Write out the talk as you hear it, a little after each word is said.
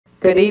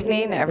Good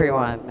evening,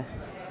 everyone.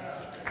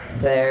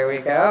 There we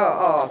go.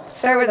 Oh,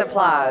 start with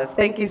applause.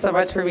 Thank you so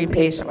much for being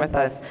patient with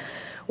us.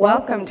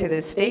 Welcome to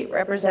the State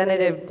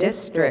Representative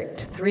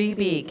District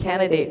 3B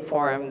Candidate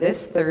Forum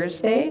this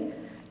Thursday,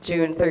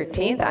 June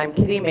 13th. I'm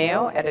Kitty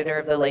Mayo, editor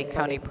of the Lake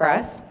County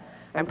Press.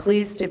 I'm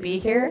pleased to be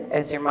here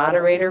as your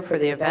moderator for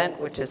the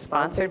event, which is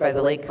sponsored by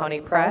the Lake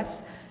County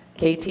Press,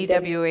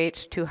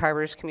 KTWH Two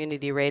Harbors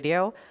Community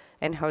Radio,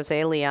 and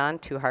Jose Leon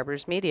Two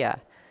Harbors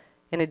Media.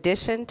 In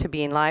addition to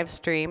being live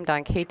streamed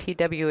on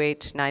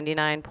KTWH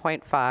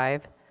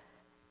 99.5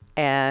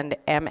 and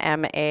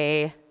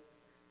MMA,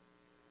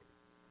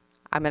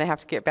 I'm going to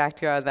have to get back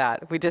to you on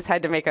that. We just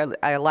had to make a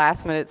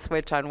last minute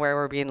switch on where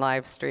we're being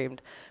live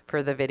streamed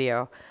for the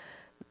video.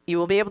 You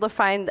will be able to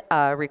find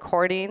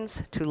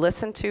recordings to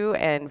listen to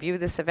and view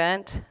this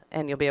event,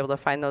 and you'll be able to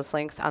find those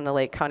links on the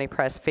Lake County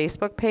Press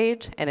Facebook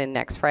page and in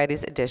next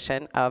Friday's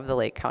edition of the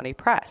Lake County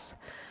Press.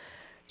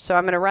 So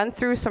I'm going to run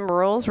through some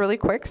rules really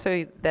quick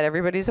so that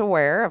everybody's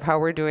aware of how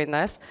we're doing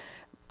this.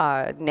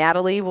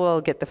 Natalie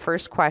will get the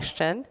first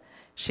question.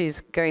 She's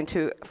going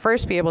to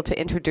first be able to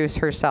introduce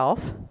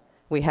herself.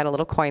 We had a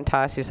little coin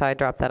toss. You saw I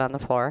dropped that on the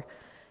floor.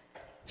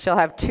 She'll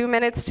have 2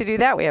 minutes to do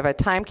that. We have a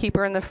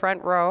timekeeper in the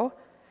front row,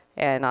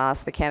 and I'll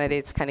ask the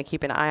candidates kind of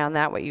keep an eye on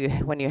that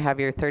when you have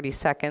your 30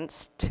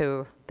 seconds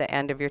to the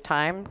end of your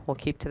time. We'll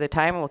keep to the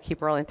time, and we'll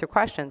keep rolling through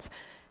questions.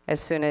 As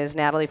soon as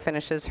Natalie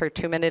finishes her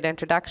 2-minute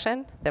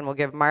introduction, then we'll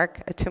give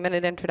Mark a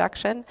 2-minute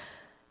introduction,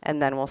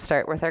 and then we'll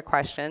start with our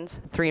questions,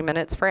 3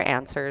 minutes for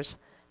answers,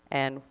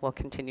 and we'll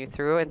continue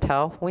through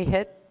until we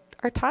hit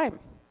our time.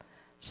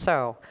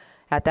 So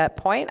at that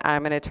point,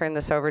 I'm going to turn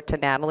this over to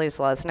Natalie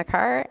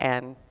Zeleznikar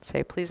and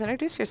say, please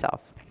introduce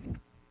yourself.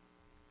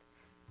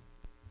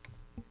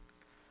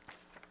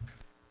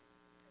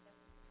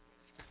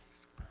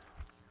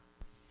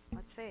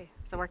 Let's see,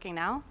 is it working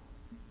now?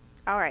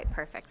 All right,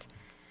 perfect.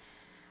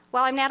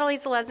 Well, I'm Natalie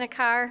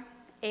Zeleznikar,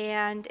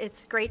 and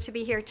it's great to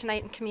be here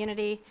tonight in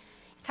community.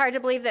 It's hard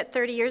to believe that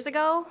 30 years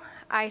ago,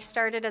 I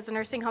started as a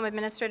nursing home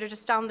administrator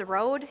just down the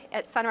road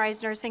at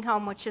Sunrise Nursing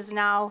Home, which is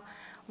now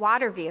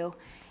Waterview.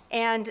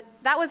 And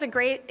that was a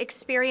great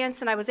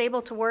experience, and I was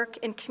able to work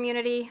in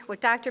community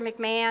with Dr.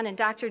 McMahon and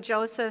Dr.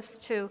 Josephs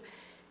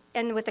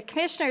and with the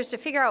commissioners to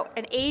figure out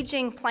an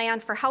aging plan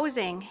for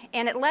housing.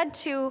 And it led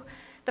to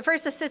the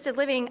first assisted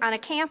living on a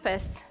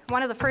campus,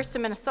 one of the first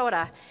in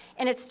Minnesota,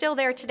 and it's still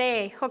there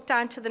today, hooked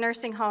onto the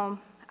nursing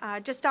home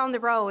just down the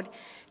road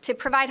to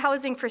provide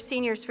housing for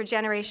seniors for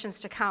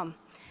generations to come.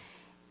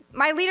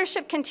 My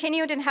leadership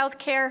continued in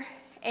healthcare,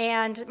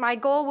 and my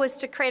goal was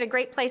to create a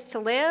great place to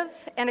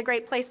live and a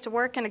great place to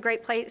work and a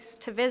great place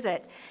to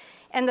visit.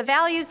 And the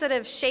values that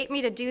have shaped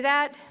me to do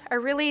that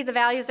are really the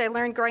values I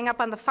learned growing up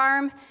on the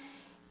farm,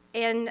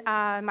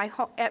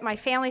 at my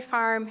family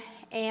farm,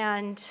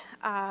 and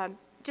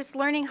just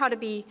learning how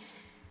to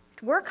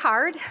work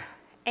hard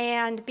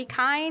and be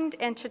kind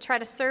and to try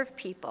to serve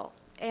people.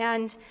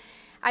 And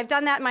I've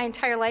done that my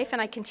entire life,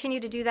 and I continue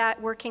to do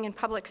that working in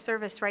public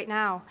service right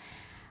now.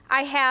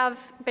 I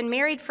have been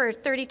married for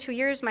 32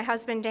 years. My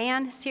husband,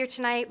 Dan, is here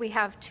tonight. We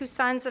have 2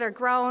 sons that are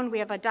grown. We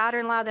have a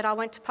daughter-in-law that all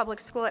went to public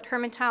school at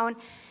Hermantown.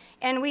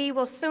 And we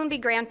will soon be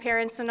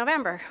grandparents in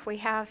November. We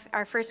have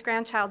our first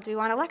grandchild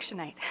due on election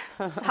night.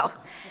 So,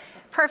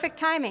 perfect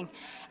timing.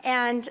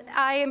 And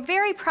I am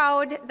very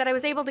proud that I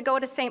was able to go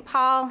to St.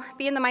 Paul,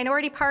 be in the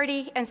minority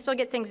party, and still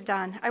get things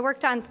done. I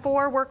worked on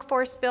 4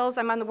 workforce bills.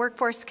 I'm on the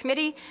workforce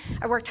committee.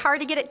 I worked hard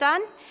to get it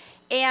done.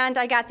 And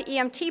I got the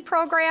EMT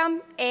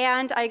program,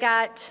 and I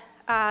got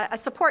a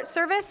support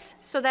service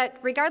so that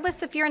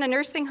regardless if you're in a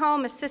nursing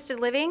home, assisted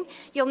living,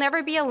 you'll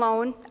never be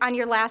alone on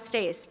your last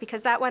days,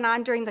 because that went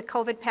on during the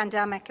COVID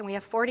pandemic, and we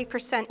have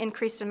 40%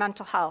 increase in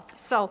mental health.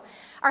 So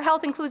our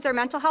health includes our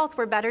mental health.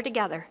 We're better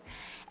together.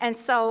 And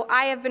so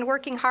I have been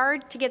working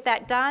hard to get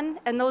that done,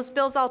 and those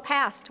bills all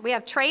passed. We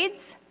have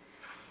trades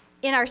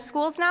in our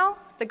schools now.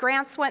 The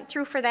grants went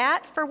through for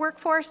that for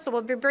workforce, so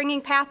we'll be bringing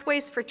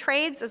pathways for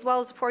trades as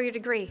well as a 4-year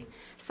degree.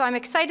 So I'm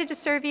excited to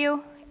serve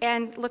you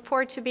and look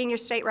forward to being your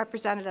state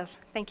representative.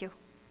 Thank you.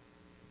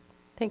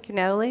 Thank you,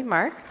 Natalie.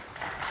 Mark?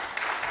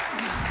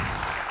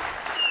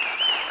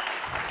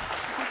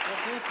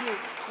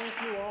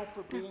 Thank you all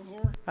for being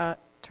here.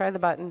 Try the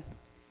button.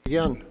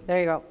 Again. There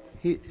you go.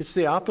 It's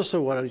the opposite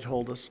of what he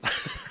told us.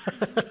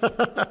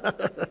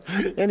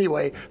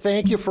 Anyway,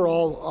 thank you for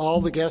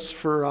all the guests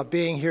for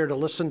being here to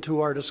listen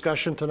to our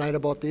discussion tonight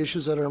about the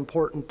issues that are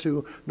important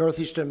to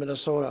northeastern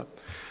Minnesota.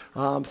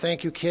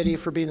 Thank you, Kitty,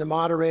 for being the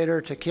moderator,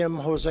 to Kim,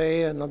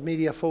 Jose, and the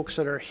media folks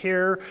that are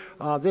here.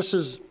 This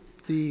is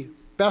the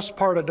best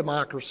part of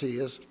democracy,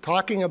 is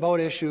talking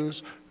about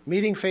issues,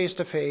 meeting face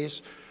to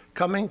face,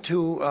 coming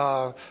to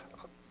a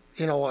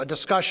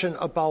discussion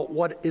about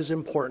what is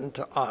important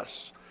to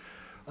us.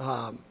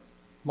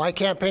 My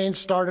campaign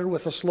started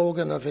with a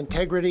slogan of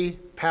integrity,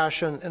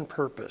 passion, and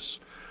purpose.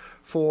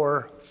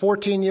 For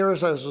 14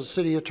 years, I was a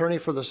city attorney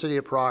for the city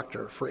of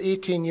Proctor. For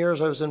 18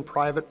 years, I was in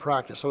private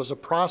practice. I was a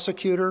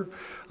prosecutor.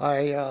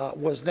 I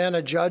was then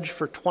a judge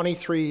for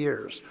 23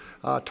 years,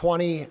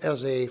 20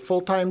 as a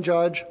full-time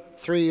judge,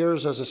 3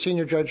 years as a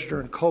senior judge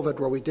during COVID,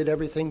 where we did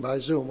everything by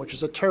Zoom, which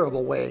is a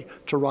terrible way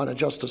to run a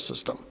justice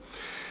system.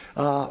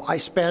 I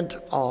spent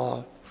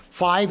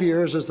 5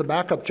 years as the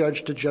backup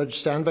judge to Judge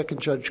Sandvik and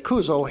Judge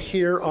Kuzo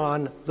here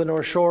on the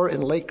North Shore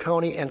in Lake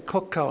County and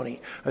Cook County.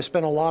 I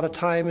spent a lot of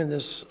time in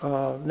this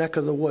neck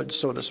of the woods,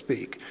 so to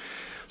speak.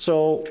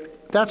 So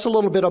that's a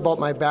little bit about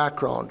my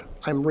background.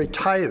 I'm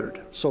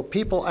retired, so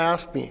people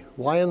ask me,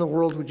 why in the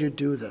world would you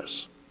do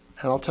this?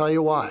 And I'll tell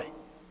you why.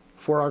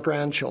 For our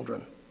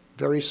grandchildren,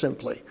 very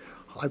simply.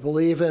 I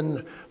believe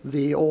in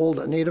the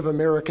old Native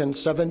American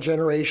 7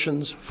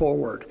 generations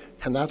forward,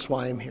 and that's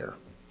why I'm here.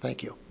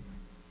 Thank you.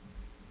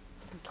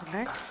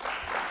 Thank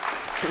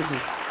you,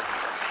 Mark.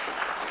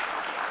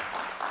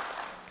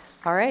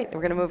 All right,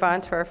 we're going to move on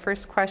to our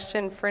first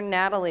question for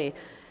Natalie.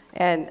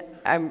 And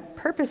I'm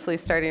purposely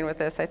starting with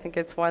this. I think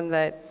it's one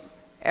that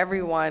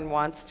everyone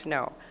wants to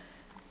know.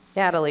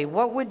 Natalie,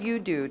 what would you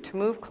do to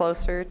move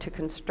closer to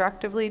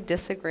constructively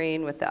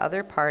disagreeing with the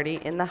other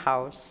party in the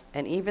House,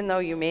 and even though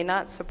you may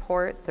not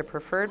support the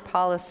preferred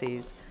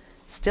policies,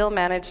 still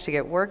manage to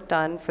get work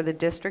done for the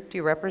district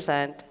you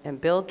represent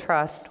and build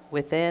trust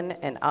within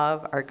and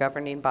of our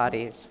governing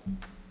bodies?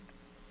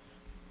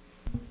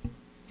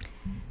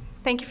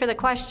 Thank you for the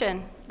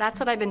question.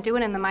 That's what I've been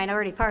doing in the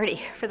minority party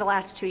for the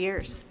last 2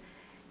 years,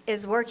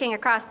 is working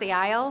across the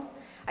aisle.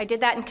 I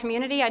did that in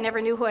community. I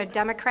never knew who a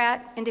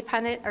Democrat,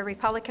 Independent, or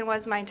Republican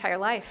was my entire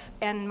life.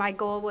 And my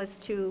goal was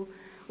to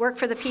work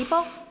for the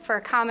people, for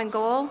a common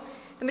goal.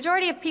 The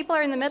majority of people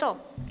are in the middle.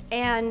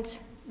 And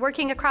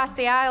working across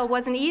the aisle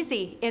wasn't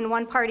easy in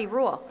one-party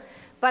rule.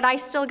 But I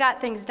still got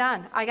things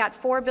done. I got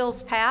 4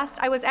 bills passed.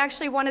 I was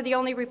actually one of the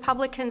only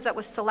Republicans that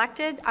was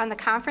selected on the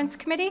conference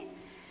committee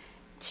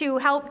to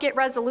help get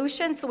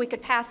resolution so we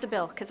could pass a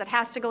bill, because it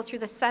has to go through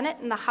the Senate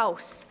and the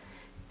House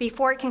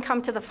before it can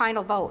come to the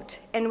final vote.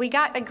 And we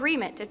got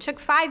agreement. It took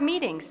 5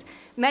 meetings.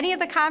 Many of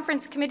the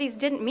conference committees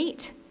didn't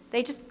meet.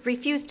 They just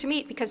refused to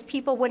meet because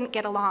people wouldn't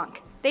get along.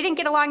 They didn't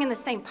get along in the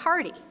same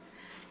party,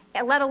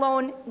 let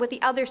alone with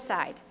the other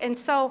side. And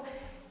so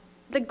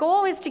the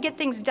goal is to get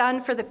things done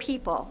for the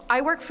people.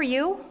 I work for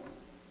you,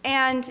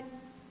 and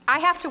I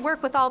have to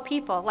work with all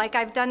people like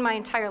I've done my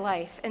entire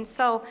life. And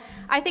so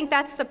I think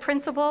that's the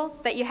principle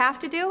that you have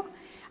to do.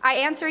 I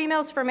answer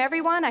emails from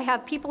everyone. I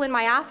have people in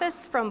my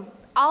office from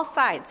all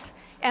sides,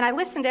 and I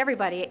listen to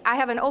everybody. I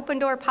have an open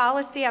door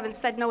policy. I haven't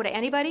said no to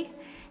anybody,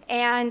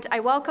 and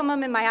I welcome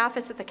them in my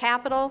office at the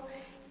Capitol.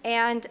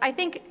 And I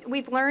think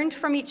we've learned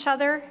from each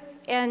other,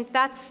 and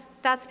that's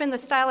been the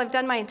style I've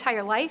done my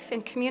entire life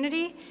in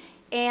community,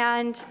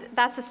 and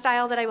that's the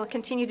style that I will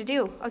continue to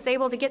do. I was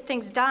able to get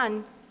things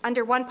done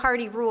under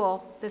one-party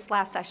rule this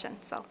last session,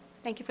 so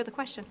thank you for the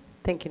question.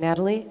 Thank you,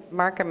 Natalie.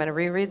 Mark, I'm going to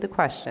reread the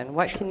question.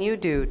 What can you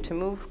do to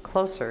move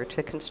closer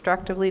to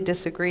constructively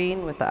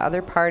disagreeing with the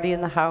other party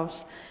in the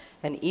House,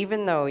 and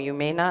even though you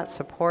may not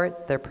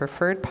support their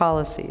preferred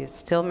policies,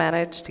 still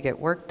manage to get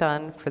work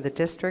done for the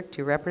district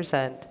you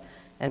represent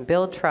and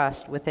build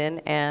trust within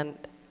and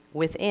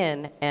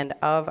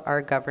of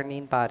our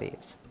governing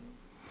bodies?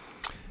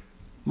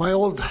 My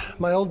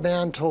old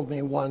man told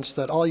me once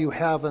that all you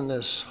have in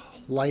this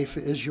life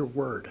is your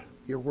word.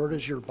 Your word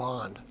is your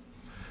bond.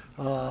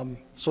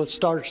 So it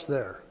starts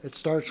there. It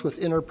starts with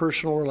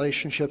interpersonal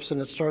relationships,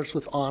 and it starts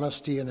with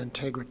honesty and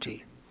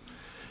integrity.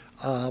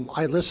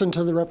 I listen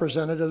to the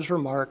representative's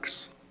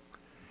remarks,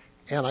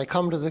 and I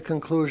come to the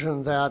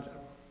conclusion that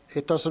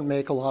it doesn't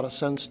make a lot of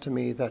sense to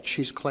me that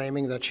she's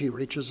claiming that she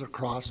reaches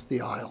across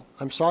the aisle.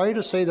 I'm sorry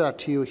to say that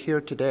to you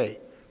here today,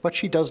 but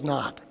she does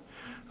not.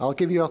 I'll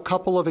give you a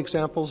couple of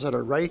examples that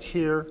are right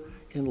here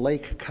in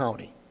Lake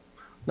County.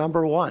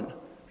 Number one,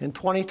 in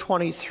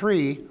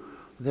 2023,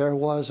 there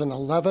was an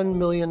 $11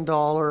 million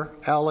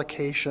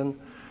allocation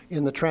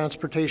in the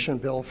transportation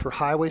bill for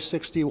Highway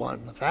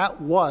 61.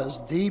 That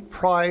was the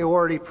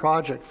priority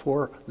project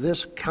for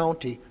this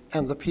county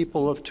and the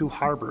people of Two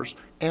Harbors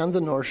and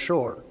the North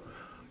Shore.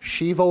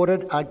 She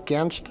voted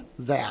against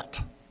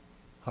that,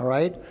 all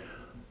right?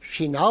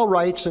 She now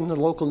writes in the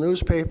local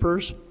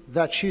newspapers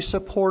that she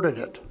supported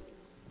it.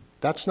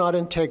 That's not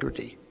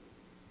integrity.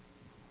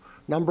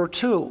 Number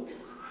two,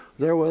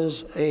 there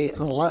was an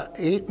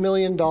 $8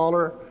 million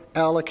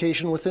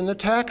allocation within the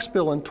tax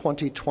bill in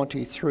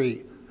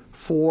 2023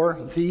 for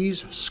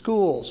these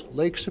schools,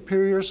 Lake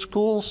Superior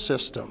School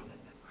System.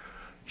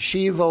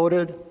 She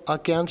voted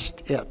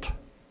against it.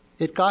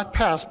 It got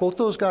passed. Both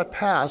those got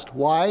passed.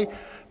 Why?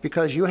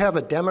 Because you have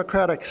a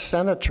Democratic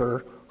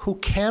senator who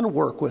can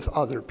work with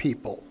other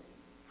people.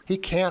 He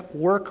can't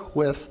work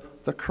with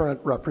the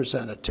current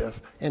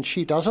representative, and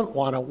she doesn't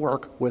want to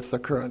work with the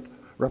current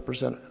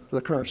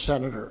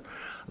senator.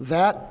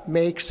 That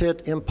makes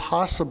it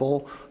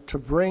impossible to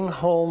bring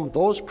home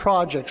those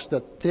projects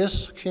that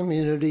this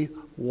community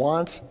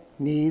wants,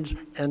 needs,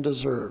 and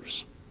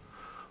deserves.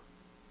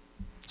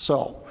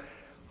 So,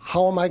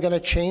 how am I going to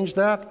change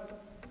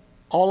that?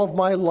 All of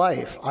my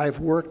life, I've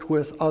worked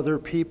with other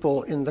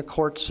people in the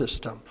court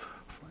system.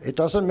 It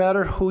doesn't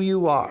matter who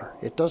you are.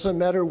 It doesn't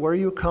matter where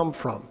you come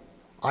from.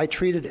 I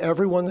treated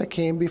everyone that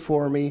came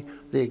before me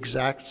the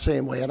exact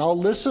same way. And I'll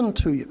listen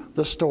to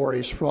the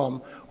stories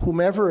from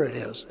whomever it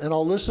is, and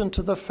I'll listen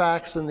to the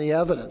facts and the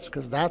evidence,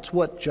 because that's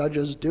what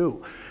judges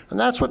do. And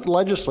that's what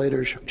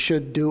legislators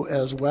should do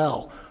as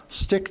well.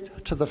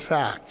 Stick to the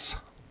facts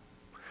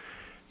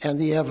and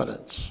the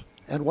evidence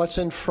and what's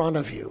in front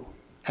of you,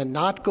 and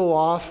not go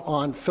off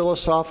on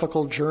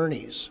philosophical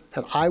journeys.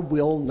 And I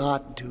will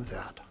not do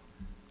that.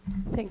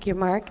 Thank you,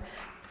 Mark.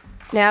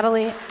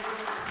 Natalie,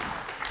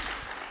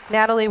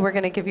 we're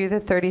going to give you the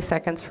 30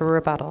 seconds for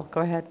rebuttal.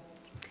 Go ahead.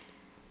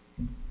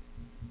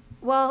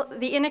 Well,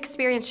 the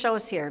inexperience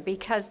shows here,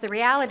 because the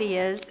reality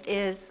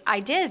is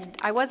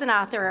I was an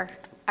author.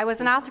 I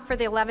was an author for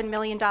the $11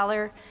 million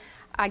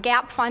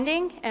gap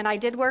funding, and I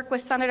did work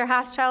with Senator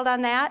Hochschild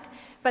on that.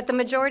 But the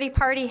majority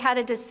party had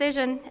a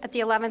decision at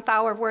the 11th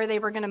hour of where they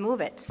were going to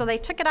move it. So they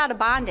took it out of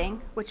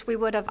bonding, which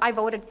I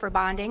voted for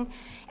bonding,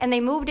 and they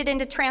moved it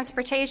into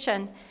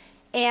transportation.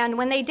 And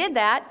when they did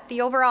that, the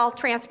overall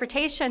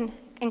transportation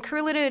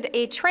included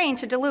a train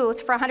to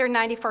Duluth for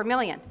 $194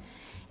 million.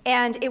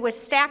 And it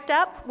was stacked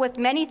up with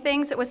many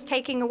things that was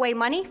taking away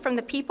money from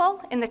the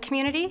people in the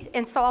community,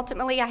 and so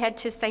ultimately I had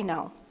to say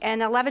no.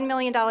 And $11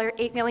 million,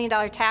 $8 million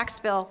tax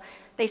bill,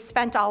 they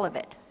spent all of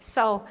it.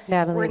 So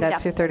Natalie,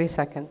 that's your 30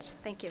 seconds.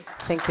 Thank you.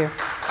 Thank you.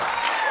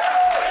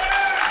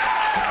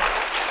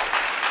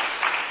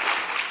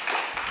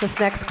 This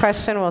next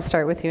question, we'll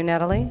start with you,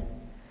 Natalie.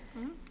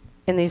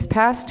 In these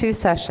past two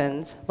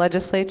sessions,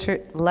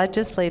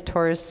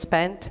 legislators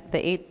spent the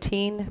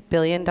 $18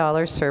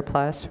 billion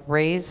surplus,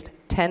 raised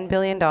 $10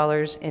 billion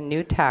in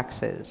new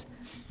taxes,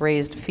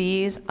 raised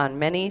fees on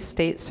many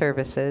state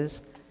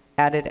services,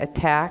 added a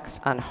tax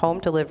on home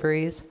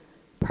deliveries,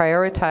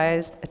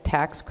 prioritized a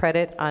tax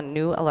credit on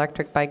new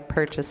electric bike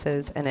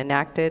purchases, and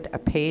enacted a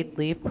paid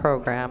leave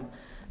program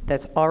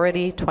that's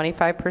already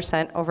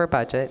 25% over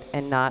budget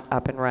and not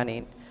up and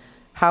running.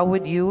 How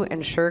would you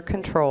ensure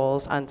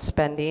controls on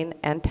spending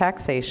and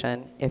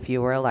taxation if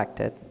you were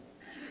elected?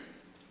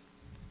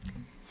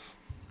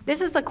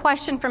 This is a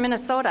question for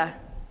Minnesota.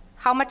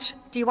 How much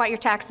do you want your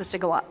taxes to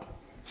go up?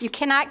 You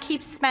cannot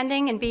keep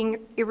spending and being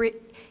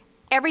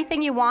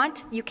everything you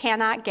want, you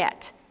cannot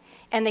get.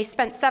 And they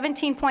spent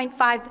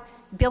 $17.5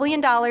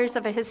 billion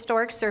of a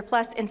historic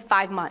surplus in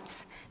 5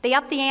 months. They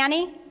upped the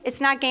ante.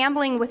 It's not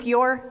gambling with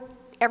your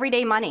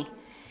everyday money.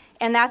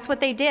 And that's what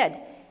they did.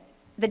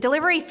 The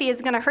delivery fee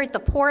is going to hurt the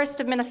poorest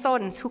of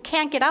Minnesotans who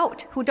can't get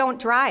out, who don't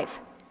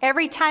drive.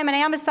 Every time an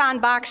Amazon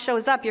box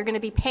shows up, you're going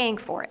to be paying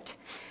for it.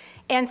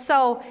 And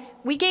so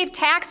we gave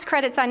tax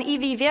credits on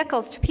EV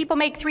vehicles to people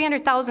make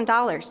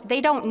 $300,000. They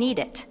don't need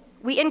it.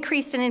 We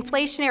increased an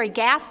inflationary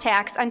gas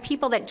tax on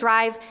people that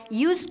drive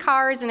used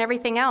cars and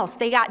everything else.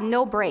 They got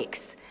no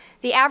breaks.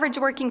 The average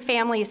working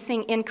family is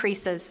seeing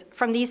increases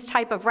from these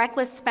type of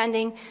reckless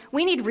spending.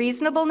 We need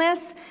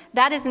reasonableness.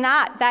 That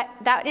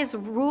is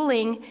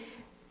ruling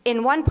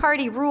in one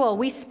party rule.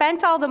 We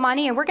spent all the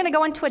money and we're going to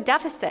go into a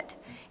deficit.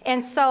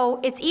 And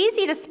so it's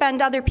easy to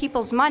spend other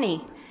people's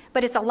money,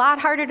 but it's a lot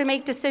harder to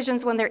make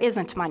decisions when there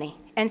isn't money.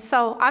 And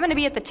so I'm going to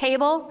be at the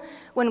table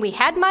when we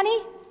had money,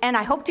 and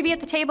I hope to be at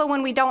the table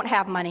when we don't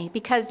have money,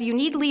 because you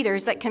need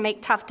leaders that can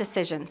make tough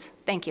decisions.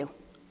 Thank you.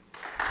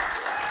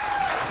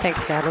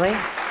 Thanks, Natalie.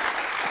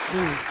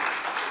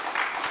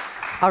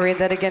 I'll read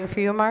that again for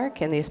you,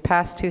 Mark. In these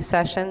past two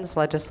sessions,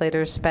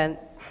 legislators spent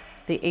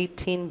the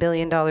 $18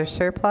 billion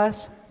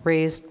surplus,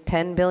 raised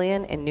 $10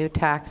 billion in new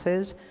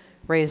taxes,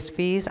 raised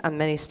fees on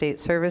many state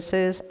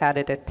services,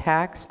 added a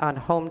tax on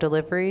home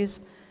deliveries,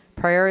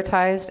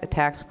 prioritized a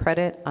tax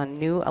credit on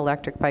new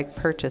electric bike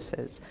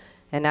purchases,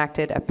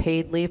 enacted a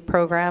paid leave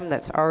program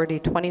that's already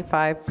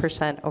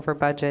 25% over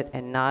budget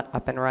and not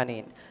up and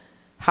running.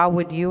 How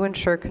would you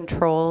ensure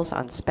controls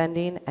on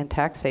spending and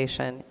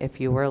taxation if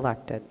you were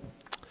elected?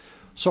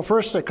 So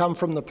first, I come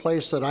from the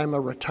place that I'm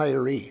a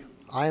retiree.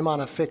 I'm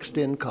on a fixed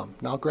income.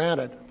 Now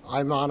granted,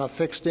 I'm on a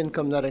fixed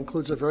income that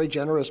includes a very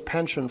generous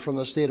pension from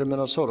the state of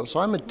Minnesota. So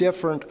I'm a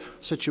different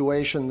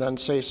situation than,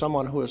 say,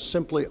 someone who is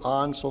simply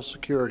on Social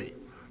Security,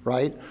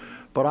 right?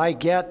 But I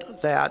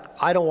get that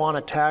I don't want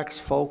to tax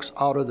folks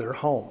out of their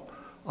home.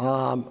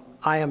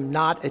 I am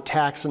not a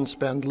tax and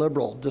spend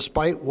liberal.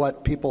 Despite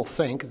what people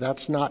think,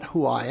 that's not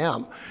who I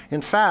am.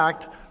 In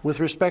fact, with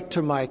respect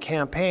to my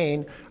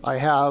campaign, I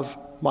have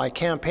my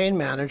campaign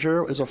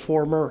manager is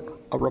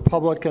a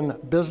Republican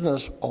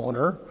business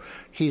owner.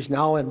 He's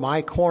now in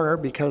my corner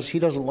because he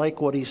doesn't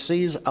like what he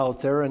sees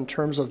out there in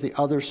terms of the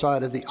other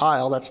side of the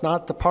aisle. That's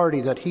not the party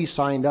that he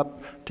signed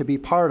up to be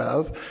part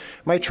of.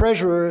 My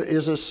treasurer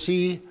is a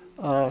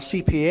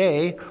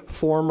CPA,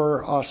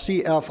 former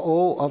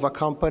CFO of a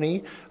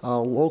company, a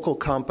local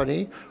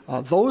company.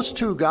 Those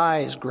two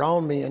guys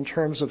ground me in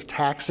terms of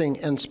taxing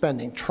and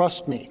spending.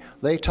 Trust me,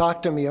 they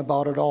talk to me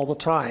about it all the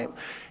time.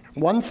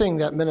 One thing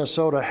that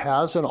Minnesota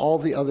has and all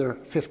the other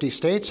 50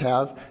 states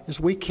have is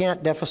we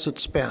can't deficit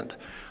spend.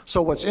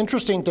 So what's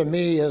interesting to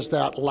me is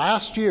that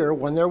last year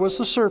when there was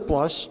the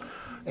surplus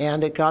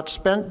and it got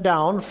spent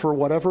down for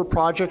whatever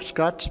projects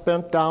got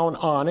spent down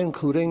on,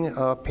 including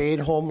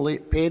paid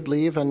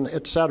leave and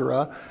et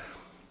cetera,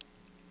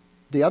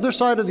 The other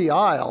side of the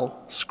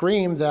aisle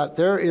screamed that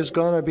there is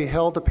going to be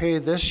hell to pay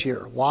this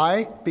year.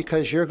 Why?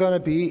 Because you're going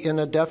to be in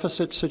a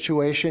deficit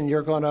situation.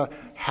 You're going to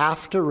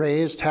have to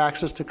raise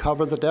taxes to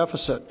cover the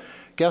deficit.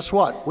 Guess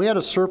what? We had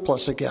a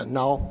surplus again.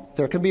 Now,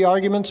 there can be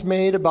arguments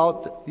made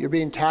about you're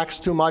being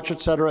taxed too much, et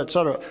cetera, et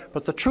cetera.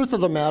 But the truth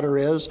of the matter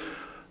is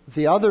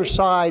the other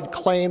side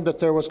claimed that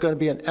there was going to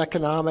be an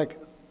economic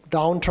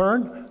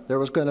downturn. There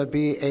was going to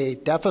be a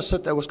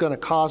deficit that was going to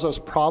cause us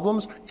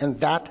problems, and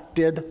that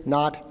did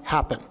not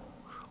happen.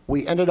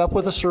 We ended up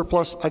with a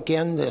surplus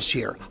again this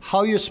year.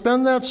 How you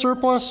spend that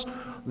surplus,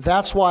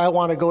 that's why I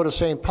want to go to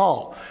St.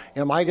 Paul.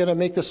 Am I going to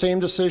make the same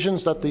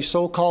decisions that the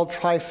so-called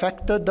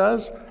trifecta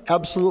does?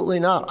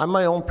 Absolutely not. I'm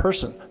my own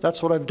person.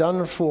 That's what I've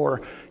done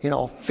for,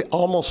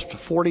 almost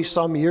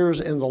 40-some years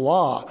in the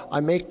law.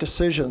 I make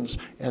decisions,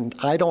 and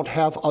I don't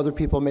have other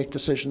people make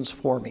decisions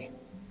for me.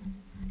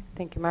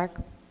 Thank you, Mark.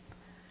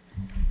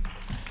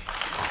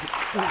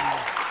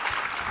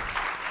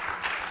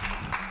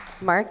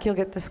 Mark, you'll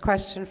get this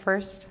question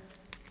first.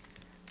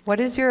 What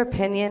is your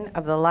opinion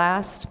of the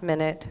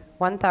last-minute,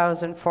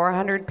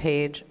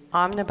 1,400-page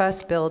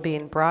omnibus bill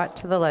being brought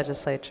to the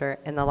legislature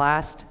in the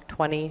last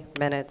 20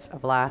 minutes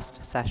of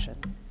last session?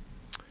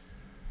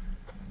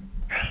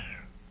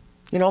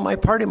 My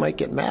party might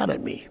get mad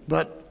at me,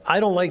 but I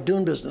don't like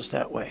doing business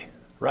that way,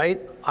 right?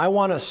 I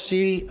want to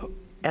see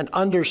and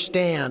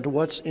understand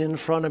what's in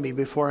front of me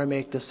before I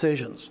make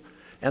decisions.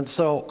 And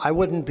so I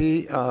wouldn't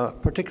be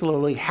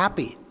particularly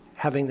happy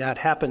having that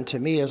happen to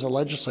me as a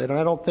legislator. And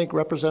I don't think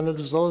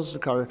Representative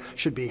Zeleznikar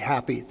should be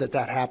happy that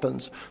that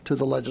happens to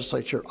the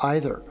legislature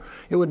either.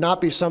 It would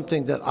not be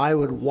something that I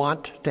would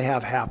want to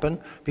have happen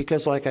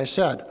because, like I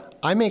said,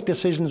 I make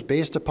decisions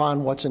based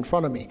upon what's in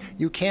front of me.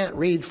 You can't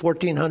read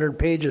 1,400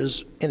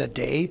 pages in a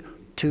day,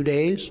 2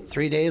 days,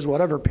 3 days,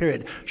 whatever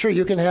period. Sure,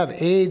 you can have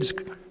aides,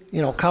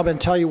 come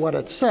and tell you what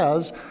it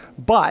says,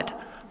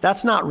 but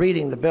that's not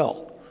reading the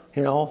bill.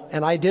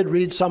 And I did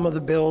read some of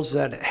the bills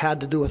that had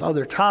to do with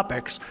other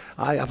topics.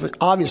 I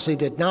obviously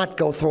did not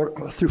go through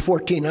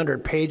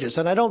 1,400 pages,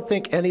 and I don't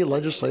think any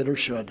legislator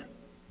should,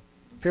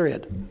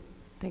 period.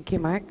 Thank you,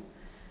 Mark.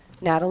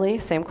 Natalie,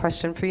 same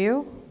question for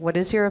you. What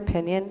is your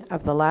opinion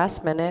of the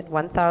last-minute,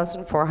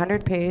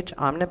 1,400-page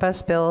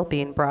omnibus bill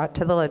being brought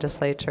to the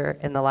legislature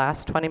in the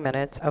last 20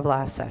 minutes of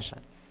last session?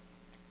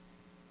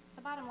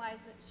 The bottom line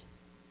is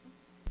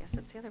yes,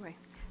 it's the other way.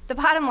 The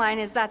bottom line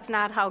is that's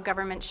not how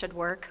government should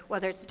work,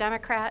 whether it's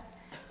Democrat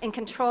in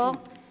control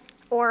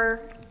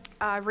or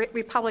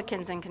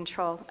Republicans in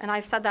control. And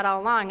I've said that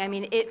all along. I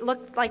mean, it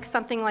looked like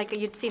something like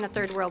you'd see in a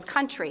third world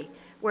country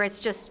where it's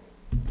just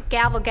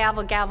gavel,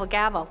 gavel, gavel,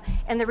 gavel.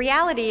 And the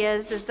reality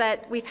is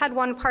that we've had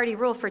one party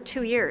rule for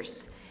 2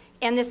 years.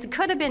 And this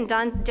could have been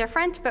done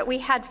different, but we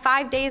had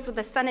 5 days where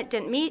the Senate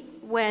didn't meet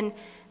when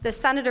the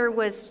senator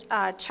was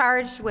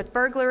charged with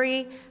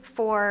burglary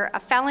for a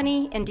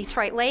felony in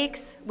Detroit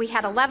Lakes. We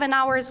had 11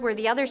 hours where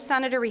the other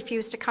senator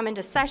refused to come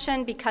into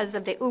session because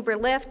of the Uber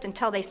Lyft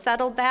until they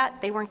settled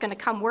that. They weren't going to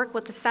come work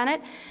with the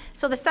Senate.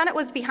 So the Senate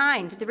was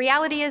behind. The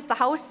reality is the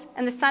House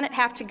and the Senate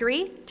have to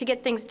agree to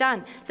get things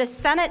done. The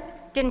Senate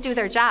didn't do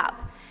their job.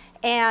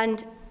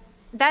 And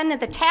then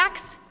the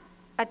tax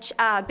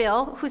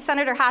bill, who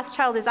Senator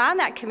Hochschild is on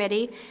that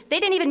committee, they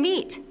didn't even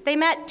meet. They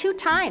met 2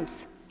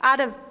 times out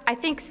of, I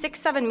think, 6,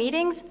 7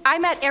 meetings. I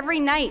met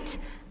every night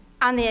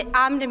on the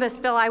omnibus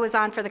bill I was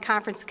on for the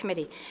conference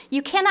committee.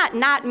 You cannot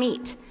not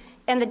meet.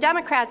 And the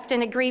Democrats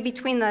didn't agree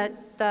between the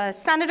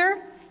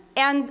senator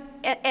and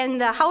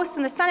the House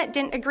and the Senate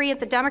didn't agree at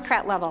the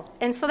Democrat level.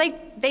 And so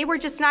they were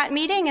just not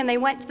meeting, and they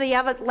went to the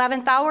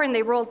 11th hour and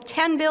they rolled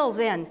 10 bills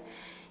in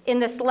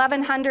this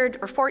 1,100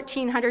 or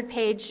 1,400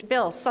 page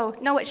bill. So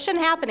no, it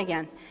shouldn't happen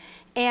again.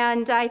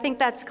 And I think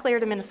that's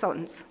clear to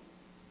Minnesotans.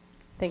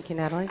 Thank you,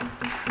 Natalie.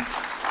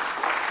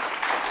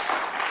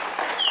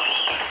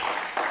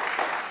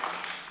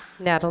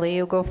 Natalie,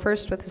 you'll go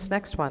first with this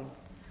next one.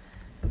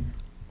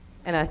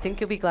 And I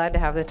think you'll be glad to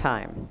have the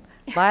time.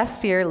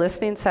 Last year,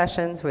 listening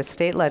sessions with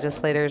state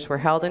legislators were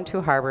held in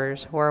 2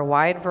 harbors where a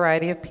wide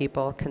variety of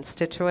people,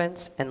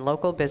 constituents, and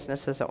local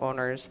businesses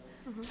owners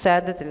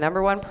said that the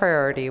 #1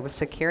 priority was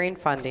securing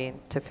funding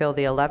to fill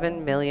the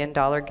 $11 million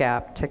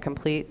gap to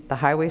complete the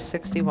Highway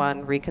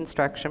 61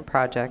 reconstruction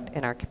project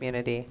in our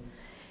community.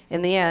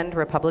 In the end,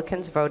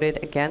 Republicans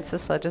voted against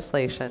this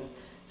legislation,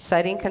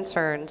 citing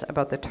concerns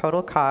about the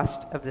total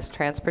cost of this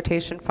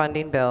transportation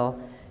funding bill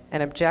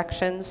and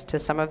objections to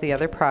some of the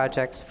other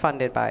projects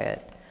funded by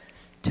it.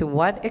 To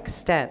what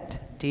extent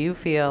do you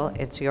feel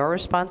it's your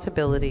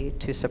responsibility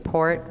to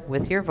support,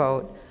 with your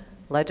vote,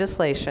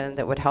 legislation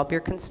that would help your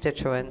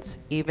constituents,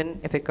 even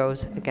if it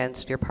goes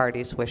against your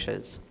party's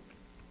wishes?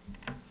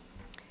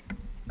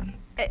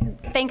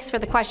 Thanks for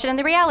the question. And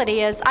the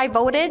reality is I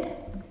voted,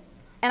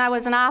 and I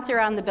was an author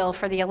on the bill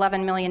for the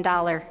 $11 million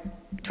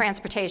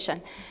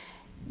transportation.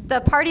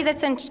 The party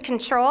that's in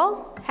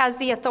control has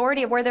the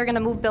authority of where they're going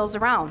to move bills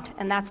around,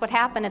 and that's what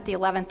happened at the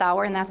 11th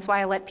hour, and that's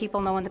why I let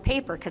people know in the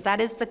paper, because that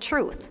is the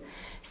truth.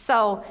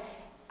 So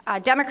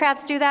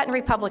Democrats do that and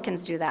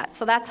Republicans do that.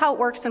 So that's how it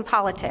works in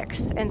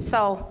politics. And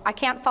so I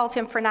can't fault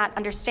him for not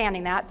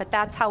understanding that, but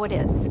that's how it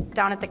is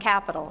down at the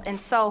Capitol. And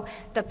so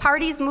the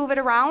parties move it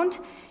around,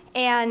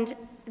 and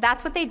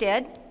that's what they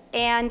did.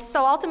 And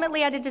so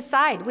ultimately I had to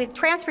decide. With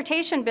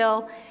transportation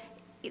bill,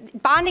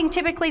 bonding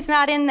typically is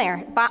not in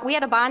there. We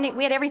had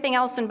everything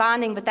else in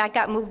bonding, but that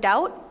got moved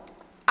out.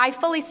 I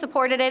fully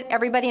supported it.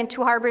 Everybody in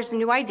Two Harbors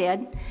knew I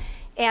did.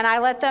 And I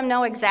let them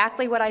know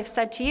exactly what I've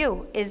said to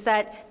you, is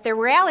that the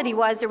reality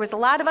was there was a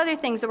lot of other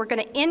things that were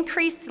going to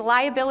increase the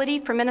liability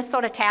for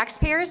Minnesota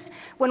taxpayers.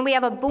 When we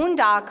have a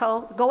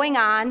boondoggle going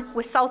on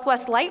with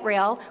Southwest Light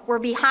Rail, we're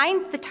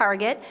behind the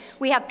target,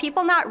 we have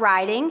people not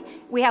riding,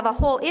 we have a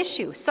whole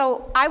issue.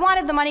 So I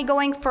wanted the money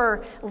going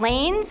for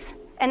lanes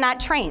and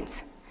not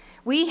trains.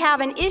 We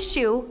have an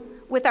issue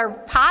with our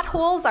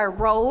potholes, our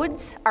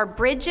roads, our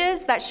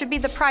bridges. That should be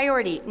the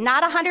priority.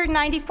 Not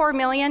 $194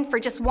 million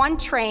for just one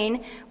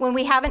train when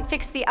we haven't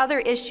fixed the other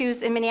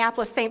issues in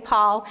Minneapolis-St.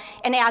 Paul,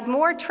 and add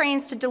more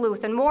trains to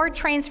Duluth and more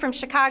trains from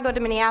Chicago to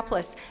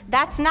Minneapolis.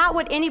 That's not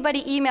what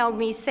anybody emailed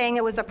me saying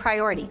it was a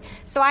priority.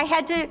 So I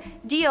had to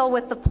deal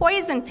with the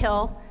poison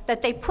pill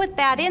that they put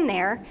that in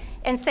there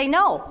and say,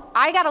 no,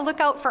 I got to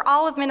look out for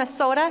all of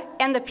Minnesota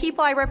and the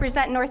people I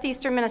represent in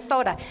northeastern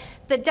Minnesota.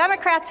 The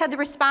Democrats had the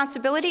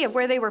responsibility of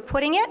where they were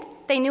putting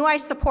it. They knew I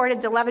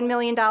supported the $11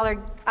 million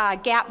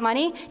gap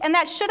money, and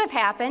that should have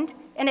happened,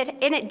 and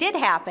it did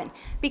happen,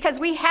 because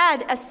we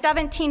had a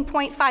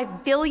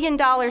 $17.5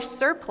 billion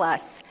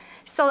surplus.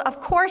 So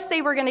of course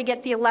they were going to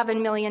get the $11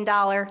 million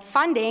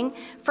funding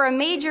for a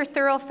major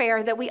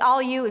thoroughfare that we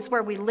all use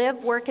where we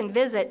live, work, and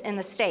visit in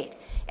the state.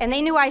 And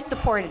they knew I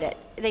supported it.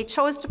 They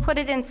chose to put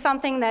it in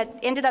something that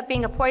ended up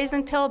being a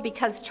poison pill,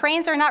 because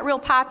trains are not real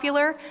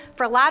popular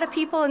for a lot of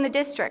people in the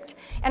district.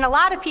 And a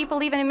lot of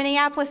people even in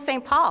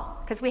Minneapolis-St. Paul,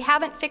 because we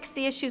haven't fixed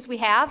the issues we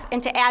have,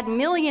 and to add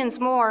millions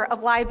more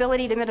of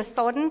liability to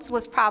Minnesotans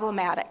was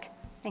problematic.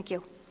 Thank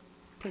you.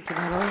 Thank you,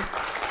 Natalie.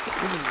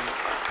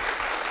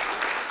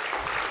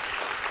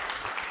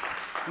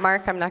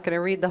 Mark, I'm not going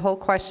to read the whole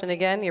question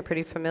again. You're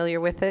pretty familiar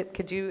with it.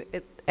 Could you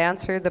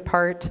answer the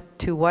part,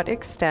 to what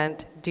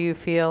extent do you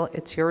feel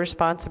it's your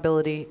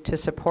responsibility to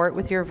support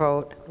with your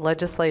vote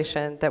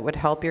legislation that would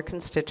help your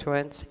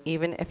constituents,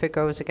 even if it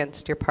goes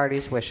against your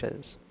party's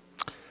wishes?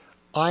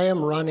 I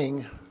am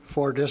running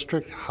for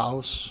District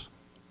House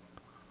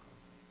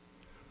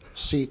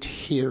seat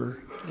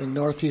here in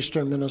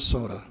northeastern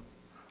Minnesota.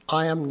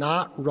 I am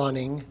not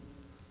running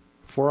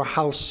for a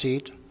House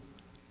seat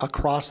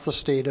across the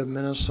state of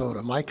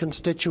Minnesota. My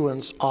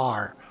constituents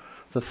are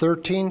the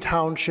 13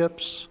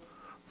 townships,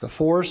 the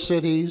 4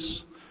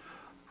 cities,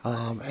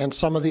 and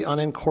some of the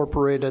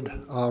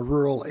unincorporated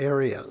rural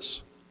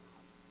areas,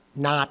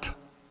 not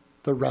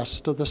the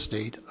rest of the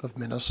state of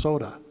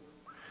Minnesota.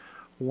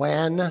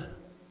 When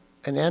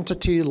an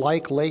entity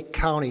like Lake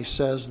County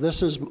says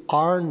this is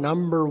our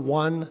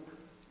 #1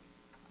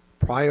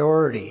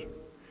 priority,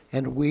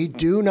 and we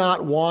do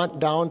not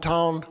want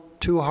downtown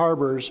Two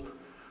Harbors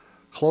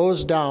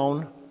closed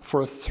down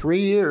for 3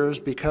 years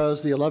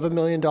because the $11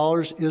 million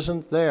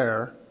isn't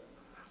there,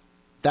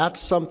 that's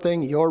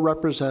something your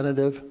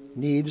representative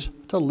needs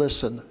to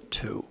listen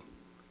to.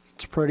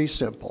 It's pretty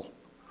simple.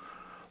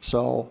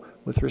 So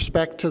with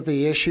respect to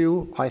the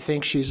issue, I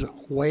think she's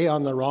way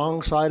on the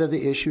wrong side of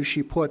the issue.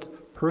 She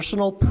put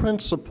personal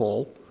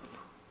principle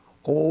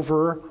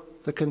over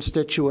the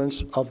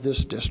constituents of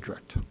this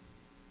district.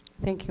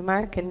 Thank you,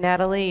 Mark. And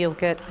Natalie, you'll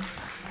get...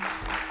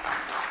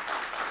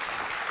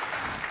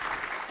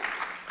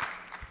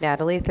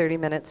 Natalie, 30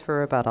 minutes for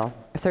rebuttal,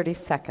 or 30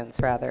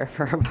 seconds rather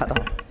for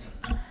rebuttal.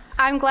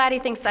 I'm glad he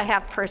thinks I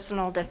have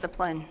personal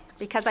discipline,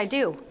 because I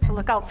do, to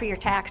look out for your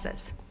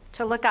taxes,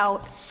 to look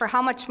out for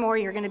how much more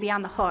you're going to be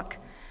on the hook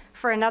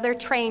for another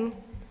train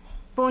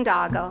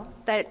boondoggle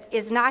that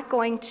is not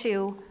going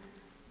to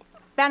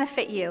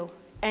benefit you.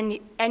 And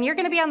you're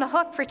going to be on the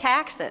hook for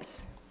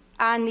taxes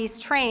on these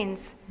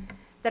trains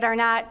that are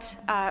not,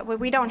 where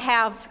we don't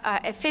have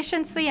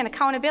efficiency and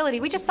accountability.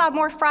 We just saw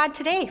more fraud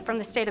today from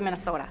the state of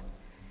Minnesota.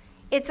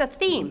 It's a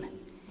theme.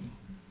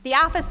 The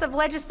Office of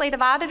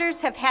Legislative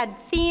Auditors have had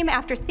theme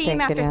after theme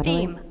after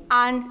theme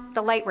on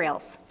the light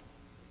rails.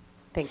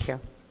 Thank you.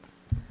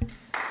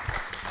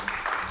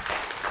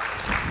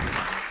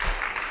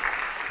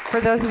 For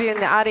those of you in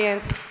the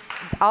audience,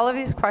 all of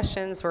these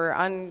questions were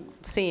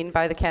unseen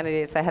by the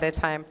candidates ahead of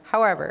time.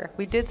 However,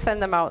 we did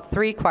send them out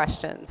 3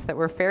 questions that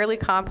were fairly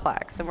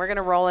complex, and we're going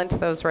to roll into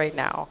those right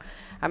now.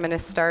 I'm going to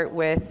start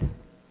with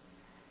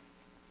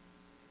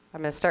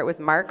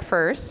Mark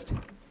first.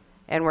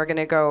 And we're going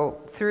to go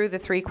through the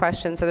 3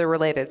 questions that are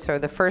related. So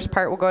the first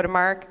part will go to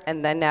Mark,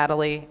 and then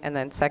Natalie, and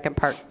then second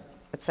part,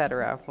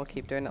 etc. We'll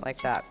keep doing it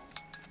like that.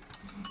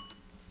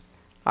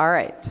 All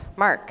right,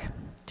 Mark,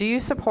 do you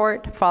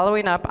support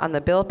following up on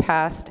the bill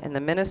passed in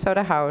the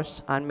Minnesota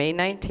House on May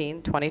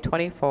 19,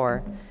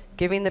 2024,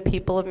 giving the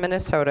people of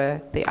Minnesota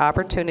the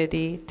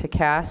opportunity to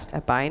cast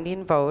a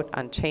binding vote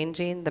on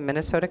changing the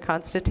Minnesota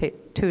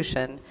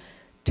Constitution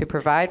to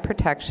provide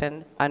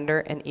protection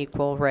under an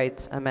Equal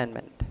Rights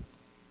Amendment?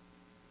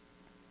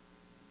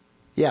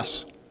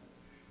 Yes.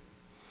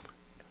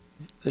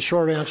 The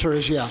short answer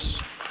is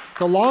yes.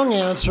 The long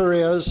answer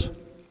is,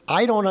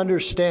 I don't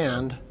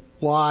understand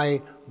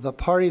why the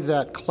party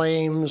that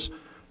claims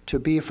to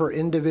be for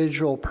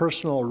individual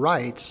personal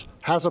rights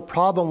has a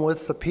problem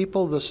with the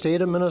people of the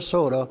state of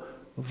Minnesota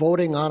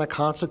voting on a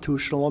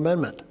constitutional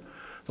amendment.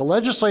 The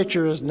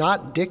legislature is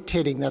not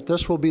dictating that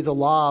this will be the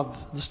law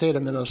of the state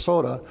of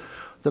Minnesota.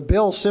 The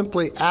bill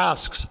simply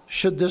asks,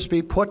 should this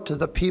be put to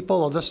the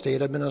people of the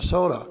state of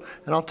Minnesota?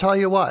 And I'll tell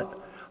you what,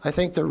 I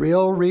think the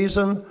real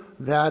reason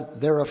that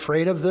they're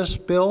afraid of this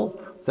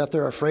bill, that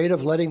they're afraid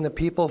of letting the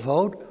people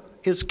vote,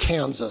 is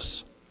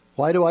Kansas.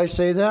 Why do I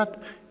say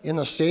that? In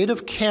the state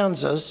of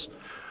Kansas,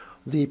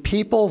 the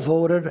people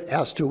voted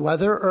as to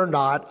whether or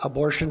not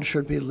abortion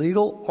should be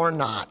legal or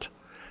not.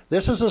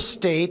 This is a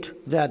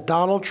state that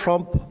Donald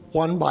Trump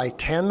won by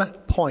 10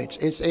 points.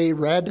 It's a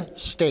red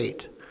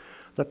state.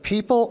 The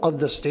people of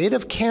the state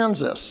of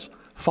Kansas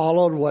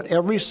followed what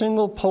every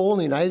single poll in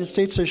the United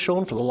States has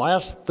shown for the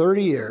last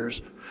 30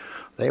 years.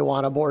 They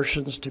want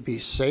abortions to be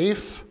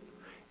safe,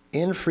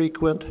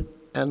 infrequent,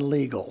 and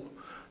legal.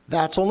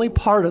 That's only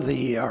part of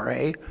the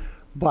ERA,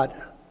 but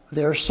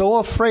they're so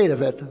afraid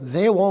of it,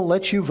 they won't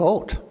let you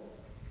vote.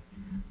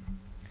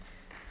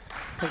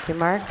 Thank you,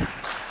 Mark.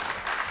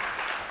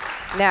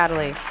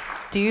 Natalie,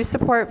 do you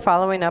support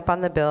following up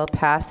on the bill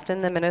passed in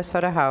the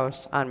Minnesota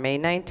House on May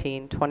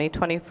 19,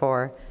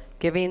 2024,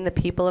 giving the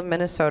people of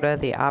Minnesota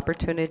the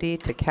opportunity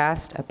to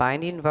cast a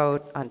binding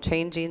vote on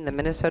changing the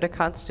Minnesota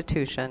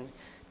Constitution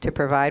to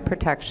provide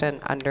protection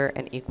under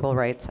an Equal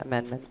Rights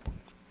Amendment?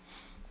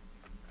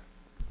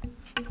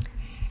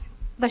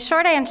 The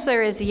short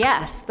answer is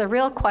yes. The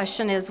real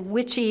question is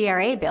which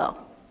ERA bill?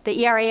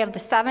 The ERA of the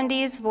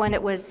 70s when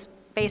it was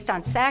based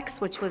on sex,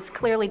 which was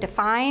clearly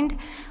defined,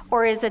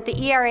 or is it the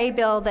ERA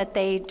bill that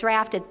they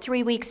drafted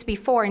 3 weeks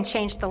before and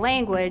changed the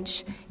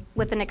language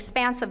with an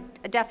expanse of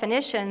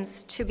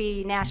definitions to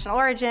be national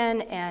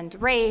origin and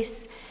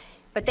race,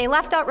 but they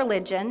left out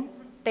religion,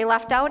 they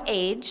left out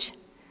age.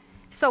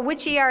 So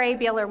which ERA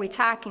bill are we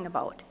talking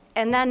about?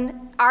 And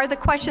then are the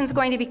questions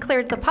going to be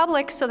clear to the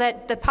public so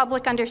that the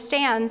public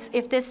understands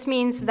if this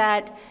means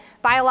that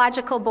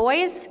biological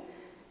boys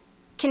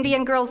can be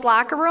in girls'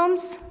 locker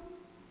rooms?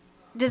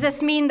 Does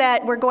this mean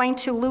that we're going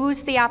to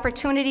lose the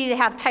opportunity to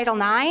have Title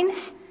IX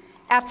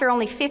after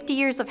only 50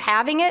 years of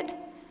having it?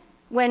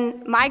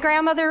 When my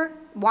grandmother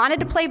wanted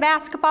to play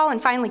basketball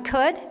and finally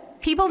could,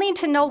 people need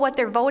to know what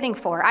they're voting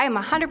for. I am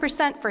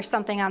 100% for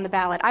something on the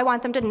ballot. I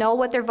want them to know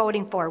what they're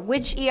voting for.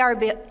 Which ERA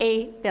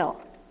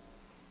bill?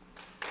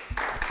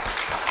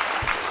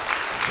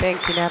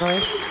 Thank you,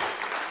 Natalie.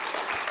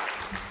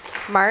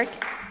 Mark,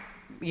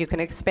 you can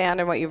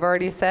expand on what you've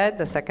already said.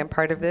 The second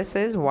part of this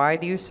is, why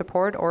do you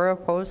support or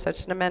oppose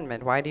such an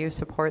amendment? Why do you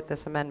support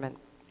this amendment?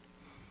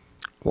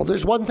 Well,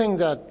 there's one thing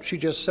that she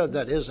just said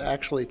that is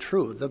actually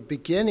true. The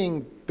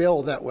beginning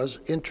bill that was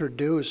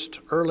introduced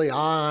early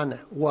on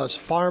was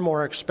far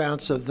more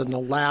expansive than the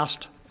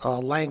last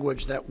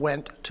language that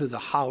went to the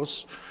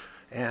House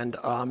and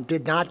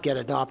did not get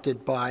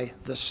adopted by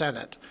the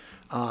Senate.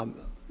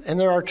 And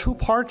there are two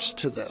parts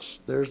to this.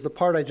 There's the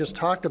part I just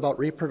talked about,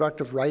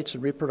 reproductive rights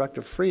and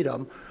reproductive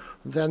freedom.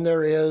 Then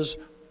there is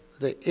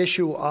the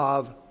issue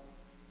of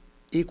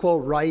equal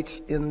rights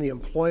in the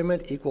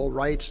employment, equal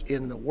rights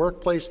in the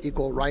workplace,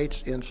 equal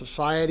rights in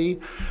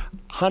society.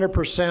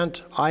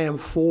 100% I am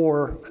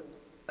for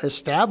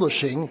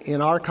establishing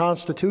in our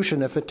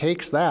Constitution, if it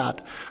takes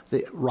that,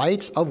 the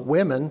rights of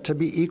women to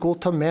be equal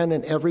to men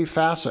in every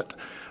facet.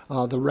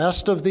 The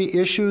rest of the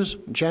issues,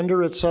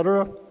 gender, et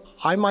cetera,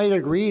 I might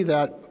agree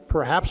that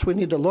perhaps we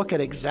need to look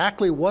at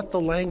exactly what the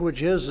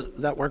language is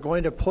that we're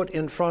going to put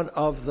in front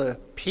of the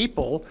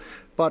people,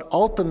 but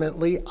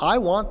ultimately, I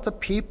want the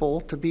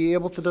people to be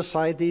able to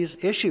decide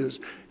these issues,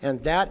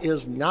 and that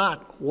is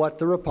not what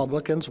the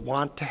Republicans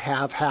want to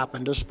have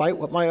happen, despite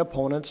what my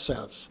opponent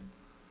says.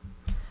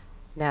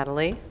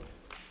 Natalie,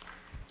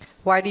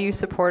 why do you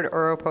support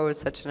or oppose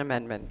such an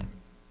amendment?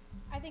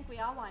 I think we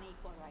all want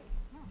equal rights.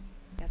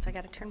 Guess I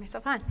got to turn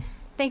myself on.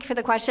 Thank you for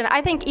the question.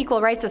 I think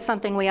equal rights is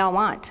something we all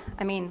want.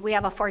 I mean, we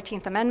have a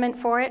 14th Amendment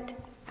for it.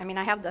 I mean,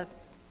 I have the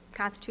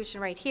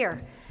Constitution right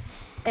here.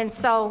 And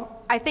so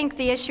I think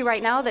the issue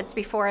right now that's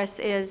before us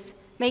is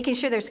making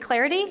sure there's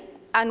clarity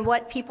on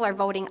what people are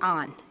voting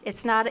on.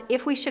 It's not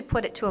if we should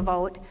put it to a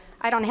vote.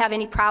 I don't have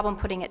any problem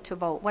putting it to a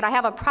vote. What I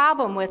have a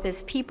problem with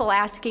is people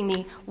asking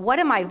me, what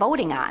am I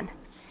voting on?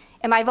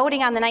 Am I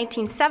voting on the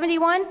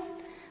 1971,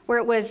 where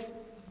it was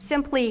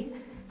simply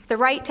the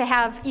right to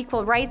have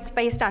equal rights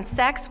based on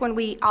sex when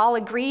we all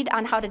agreed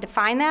on how to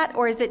define that,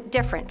 or is it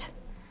different?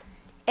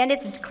 And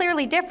it's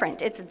clearly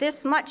different. It's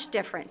this much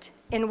different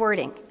in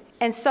wording.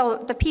 And so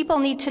the people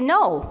need to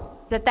know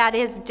that that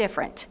is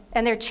different,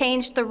 and they're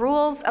changed the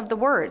rules of the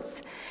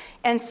words.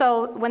 And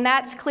so when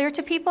that's clear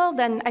to people,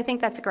 then I think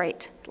that's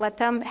great. Let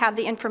them have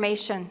the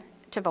information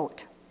to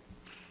vote.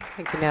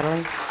 Thank you,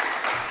 Natalie.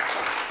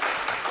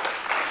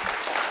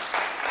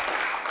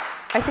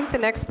 I think the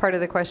next part of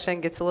the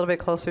question gets a little bit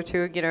closer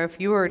to, if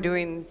you were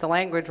doing the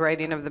language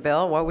writing of the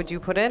bill, what would you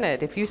put in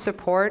it? If you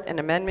support an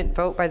amendment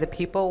vote by the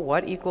people,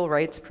 what equal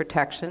rights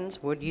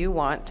protections would you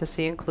want to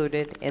see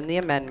included in the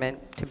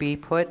amendment to be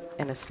put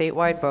in a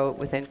statewide vote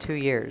within 2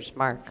 years?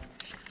 Mark.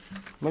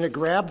 I'm going to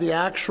grab the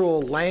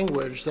actual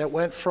language that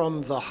went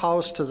from the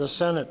House to the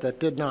Senate that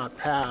did not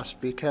pass,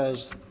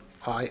 because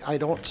I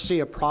don't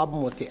see a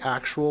problem with the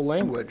actual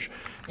language.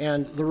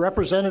 And the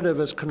representative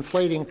is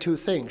conflating two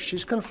things.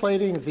 She's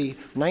conflating the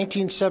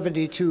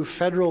 1972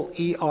 federal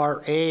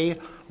ERA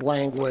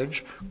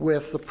language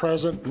with the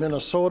present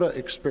Minnesota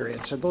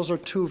experience, and those are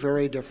two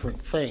very different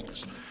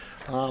things.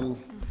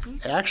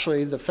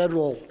 Actually, the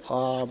federal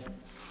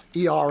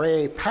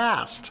ERA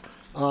passed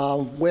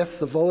with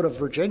the vote of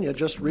Virginia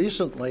just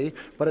recently,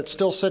 but it's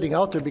still sitting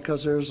out there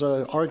because there's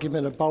an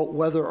argument about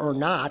whether or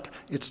not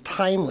it's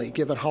timely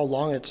given how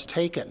long it's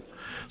taken.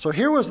 So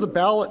here was the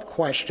ballot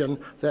question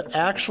that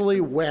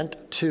actually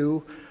went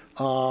to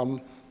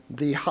from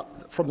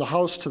the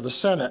House to the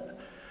Senate.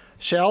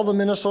 Shall the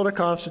Minnesota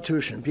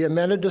Constitution be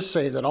amended to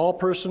say that all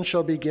persons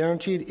shall be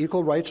guaranteed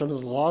equal rights under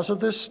the laws of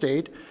this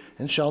state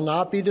and shall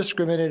not be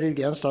discriminated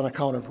against on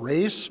account of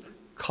race,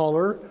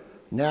 color,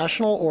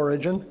 national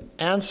origin,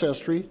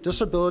 ancestry,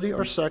 disability,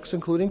 or sex,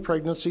 including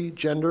pregnancy,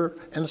 gender,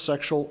 and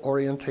sexual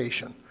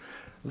orientation?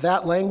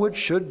 That language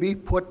should be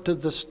put to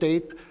the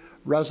state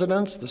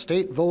residents, the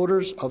state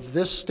voters of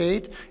this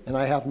state, and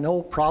I have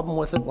no problem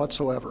with it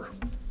whatsoever.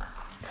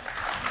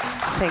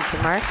 Thank you,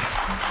 Mark.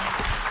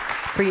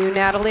 For you,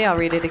 Natalie, I'll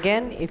read it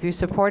again. If you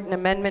support an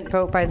amendment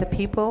vote by the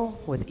people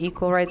with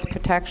equal rights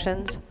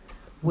protections,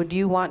 what would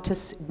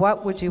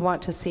you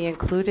want to see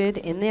included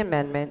in the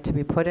amendment to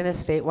be put in a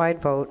statewide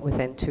vote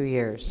within 2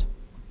 years?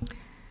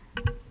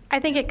 I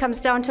think it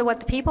comes down to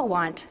what the people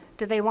want.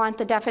 Do they want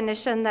the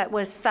definition that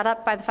was set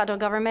up by the federal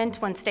government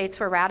when states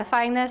were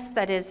ratifying this,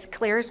 that is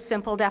clear,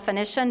 simple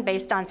definition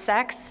based on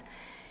sex?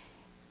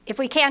 If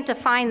we can't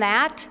define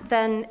that,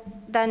 then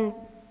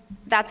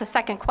that's a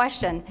second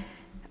question.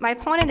 My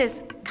opponent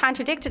has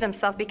contradicted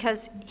himself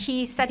because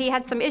he said he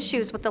had some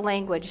issues with the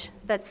language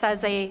that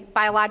says a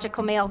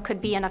biological male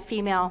could be in a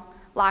female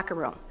locker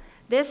room.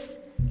 This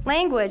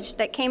language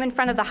that came in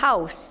front of the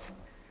House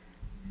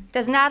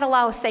does not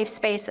allow safe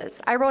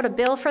spaces. I wrote a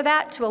bill for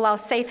that to allow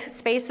safe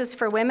spaces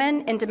for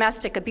women in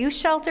domestic abuse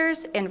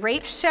shelters, in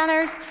rape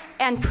centers,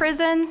 and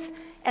prisons,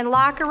 and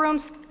locker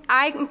rooms.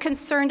 I'm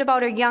concerned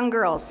about our young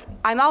girls.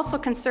 I'm also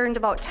concerned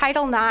about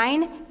Title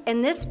IX,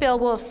 and this bill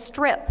will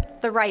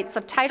strip the rights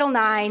of Title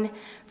IX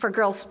for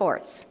girls'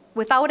 sports,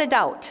 without a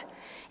doubt.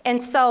 And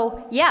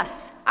so,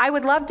 yes, I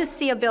would love to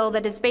see a bill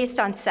that is based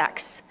on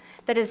sex,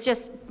 that is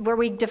just where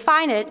we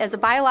define it as a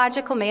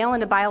biological male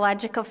and a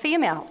biological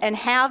female, and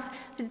have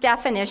the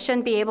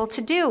definition be able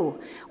to do,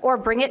 or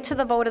bring it to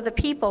the vote of the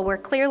people, where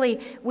clearly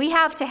we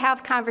have to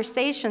have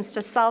conversations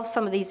to solve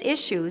some of these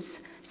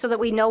issues so that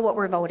we know what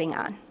we're voting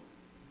on.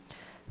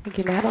 Thank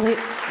you, Natalie.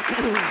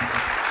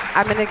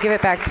 I'm going to give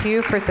it back to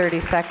you for 30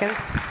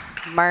 seconds.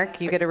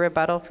 Mark, you get a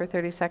rebuttal for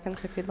 30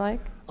 seconds if you'd like.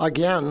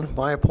 Again,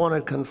 my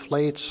opponent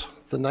conflates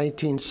the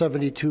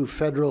 1972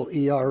 federal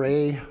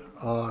ERA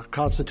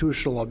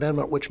constitutional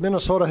amendment, which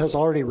Minnesota has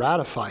already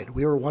ratified.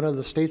 We were one of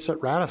the states that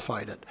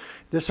ratified it.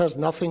 This has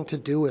nothing to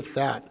do with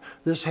that.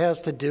 This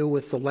has to do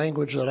with the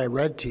language that I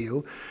read to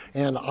you,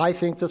 and I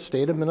think the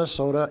state of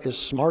Minnesota is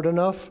smart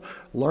enough,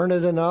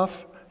 learned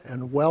enough,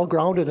 and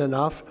well-grounded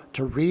enough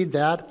to read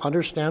that,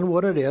 understand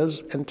what it is,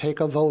 and take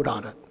a vote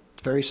on it.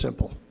 It's very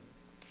simple.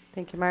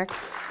 Thank you, Mark.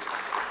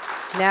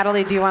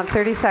 Natalie, do you want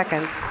 30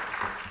 seconds?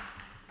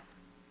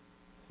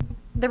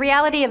 The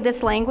reality of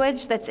this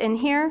language that's in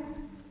here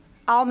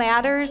all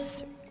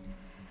matters.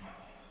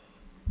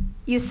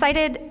 You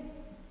cited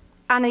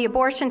on the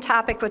abortion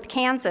topic with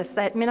Kansas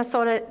that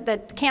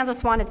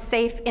Kansas wanted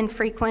safe,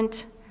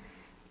 infrequent,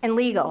 and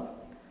legal.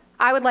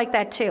 I would like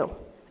that too.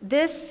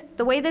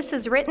 The way this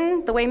is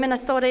written, the way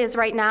Minnesota is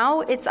right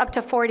now, it's up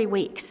to 40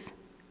 weeks.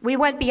 We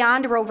went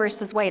beyond Roe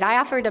versus Wade. I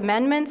offered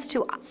amendments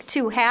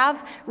to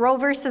have Roe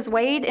versus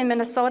Wade in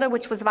Minnesota,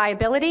 which was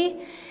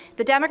viability.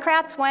 The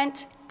Democrats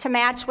went to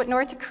match what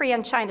North Korea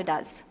and China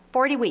does,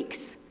 40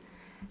 weeks.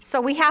 So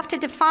we have to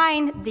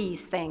define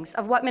these things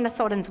of what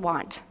Minnesotans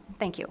want.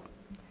 Thank you.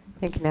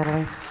 Thank you,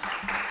 Natalie.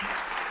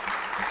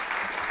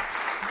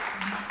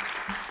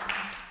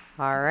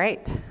 All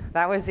right,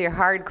 that was your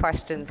hard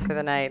questions for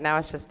the night. Now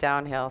it's just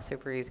downhill,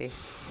 super easy.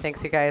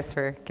 Thanks, you guys,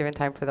 for giving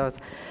time for those.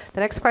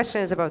 The next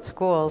question is about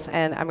schools,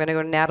 and I'm going to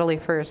go to Natalie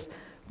first.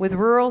 With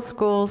rural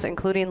schools,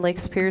 including Lake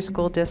Superior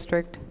School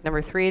District,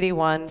 number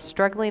 381,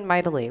 struggling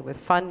mightily with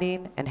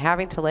funding and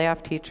having to lay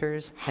off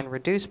teachers and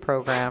reduce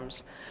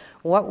programs,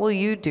 what will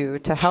you do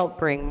to help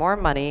bring more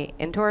money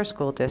into our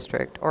school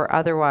district or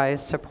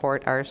otherwise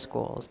support our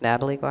schools?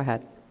 Natalie, go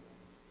ahead.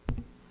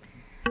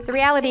 The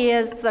reality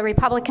is the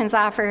Republicans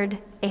offered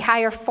a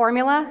higher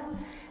formula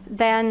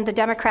than the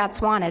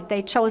Democrats wanted.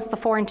 They chose the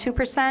 4% and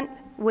 2%,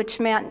 which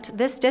meant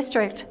this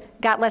district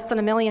got less than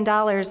 $1 million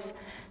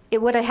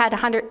it would have had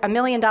 $1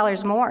 million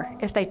more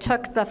if they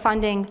took the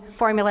funding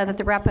formula that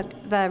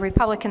the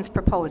Republicans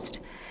proposed.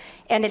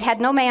 And it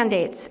had no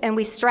mandates, and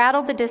we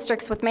straddled the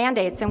districts with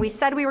mandates, and we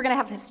said we were going to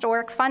have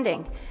historic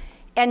funding.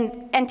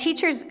 And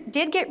teachers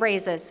did get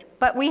raises,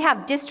 but we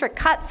have district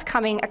cuts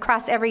coming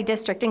across every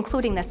district,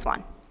 including this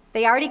one.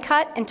 They already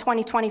cut in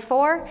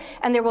 2024,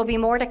 and there will be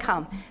more to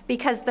come.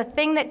 Because the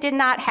thing that did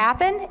not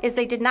happen is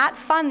they did not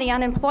fund the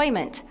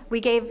unemployment. We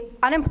gave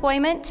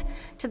unemployment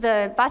to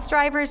the bus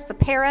drivers, the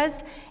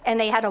paras, and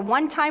they had a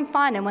one-time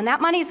fund. And when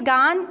that money's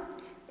gone,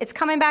 it's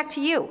coming back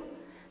to you,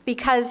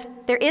 because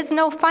there is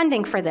no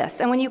funding for this.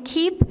 And when you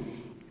keep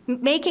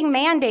making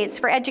mandates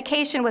for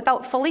education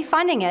without fully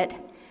funding it,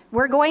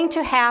 we're going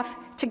to have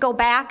to go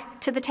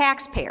back to the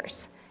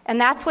taxpayers. And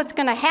that's what's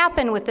going to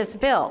happen with this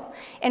bill.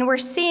 And we're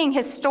seeing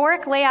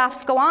historic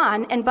layoffs go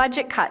on and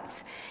budget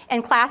cuts.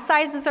 And class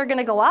sizes are going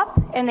to go up,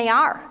 and they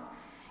are.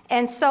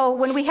 And so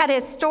when we had a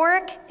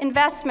historic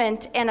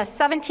investment and a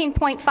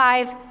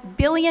 $17.5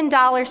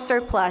 billion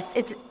surplus,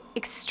 it's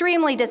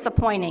extremely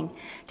disappointing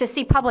to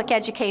see public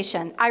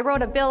education. I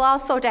wrote a bill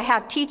also to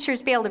have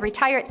teachers be able to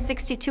retire at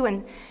 62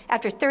 and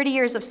after 30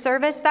 years of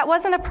service. That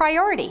wasn't a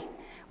priority.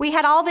 We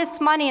had all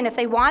this money, and if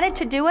they wanted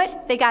to do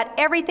it, they got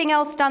everything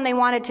else done they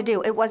wanted to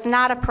do. It was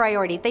not a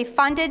priority. They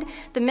funded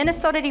the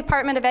Minnesota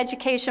Department of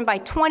Education by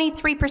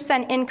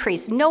 23%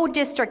 increase. No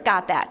district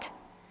got that.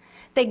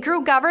 They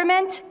grew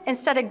government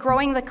instead of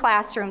growing the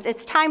classrooms.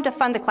 It's time to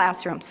fund the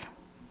classrooms.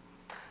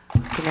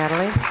 Thank you,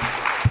 Natalie.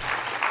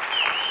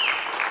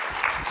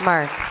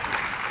 Mark,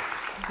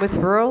 with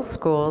rural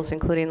schools,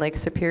 including Lake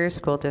Superior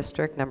School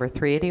District number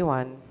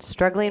 381,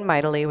 struggling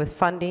mightily with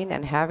funding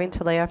and having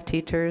to lay off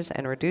teachers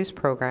and reduce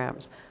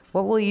programs,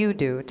 what will you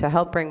do to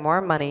help bring more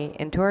money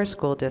into our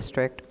school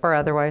district or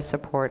otherwise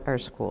support our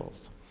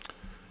schools?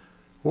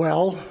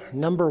 Well,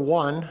 number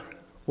one,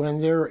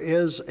 when there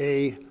is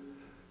a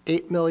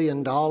 $8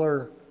 million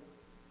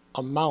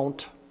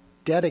amount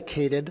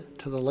dedicated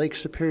to the Lake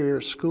Superior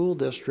School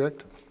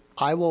District,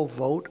 I will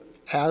vote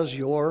as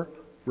your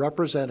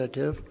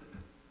representative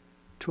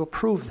to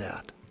approve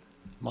that.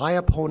 My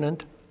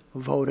opponent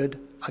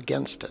voted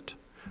against it.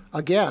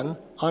 Again,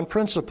 on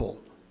principle,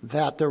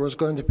 that there was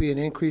going to be an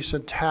increase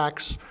in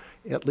tax,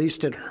 at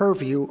least in her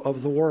view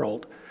of the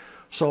world.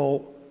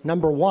 So,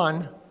 number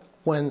one,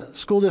 when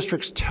school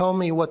districts tell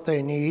me what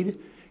they need,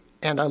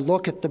 and I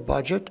look at the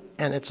budget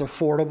and it's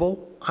affordable,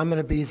 I'm going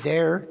to be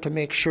there to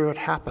make sure it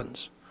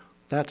happens.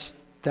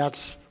 That's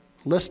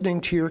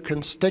listening to your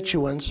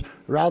constituents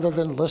rather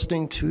than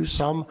listening to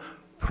some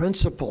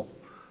principle,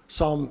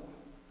 some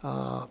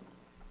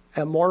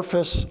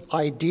amorphous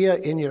idea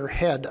in your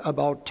head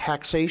about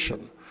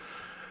taxation.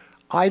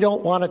 I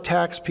don't want to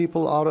tax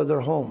people out of their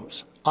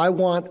homes. I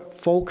want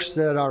folks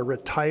that are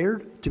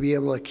retired to be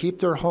able to keep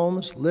their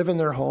homes, live in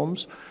their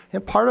homes.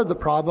 And part of the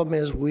problem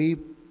is we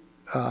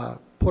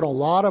put a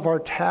lot of our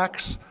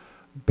tax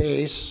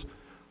base,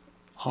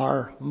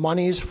 our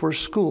monies for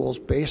schools,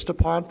 based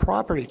upon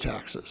property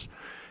taxes.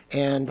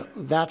 And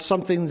that's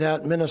something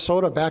that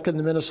Minnesota, back in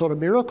the Minnesota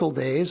Miracle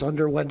days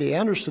under Wendy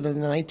Anderson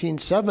in the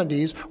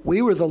 1970s,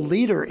 we were the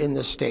leader in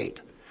the state.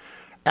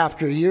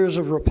 After years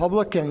of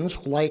Republicans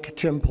like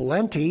Tim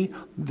Pawlenty,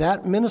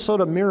 that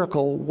Minnesota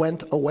Miracle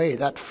went away.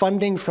 That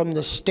funding from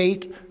the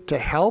state to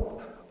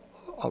help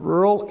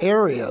rural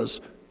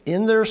areas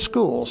in their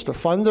schools, to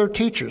fund their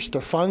teachers,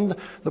 to fund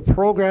the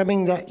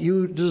programming that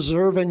you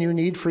deserve and you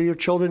need for your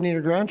children and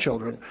your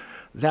grandchildren,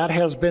 that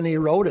has been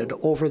eroded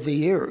over the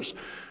years.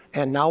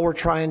 And now we're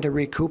trying to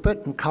recoup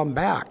it and come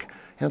back.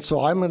 And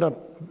so I'm going to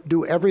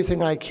do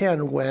everything I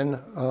can when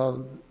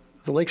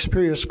the Lake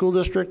Superior School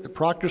District, the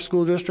Proctor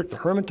School District, the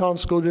Hermantown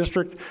School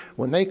District,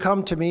 when they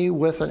come to me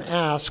with an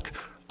ask,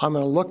 I'm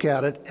going to look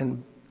at it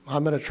and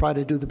I'm going to try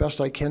to do the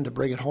best I can to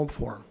bring it home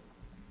for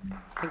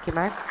them. Thank you,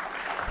 Mark.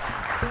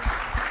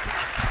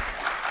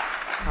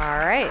 All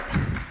right.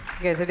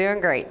 You guys are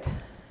doing great.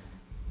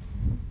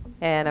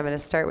 And I'm going to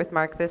start with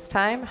Mark this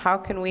time. How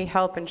can we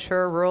help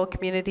ensure rural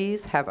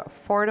communities have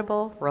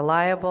affordable,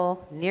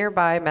 reliable,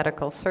 nearby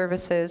medical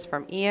services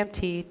from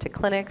EMT to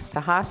clinics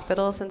to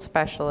hospitals and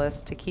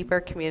specialists to keep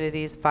our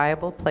communities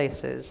viable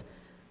places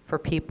for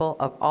people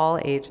of all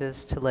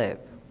ages to live?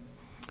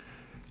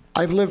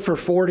 I've lived for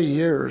 40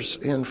 years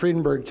in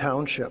Friedenberg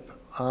Township.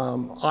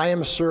 I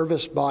am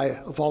serviced by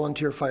a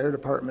volunteer fire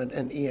department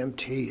and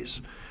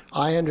EMTs.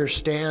 I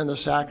understand the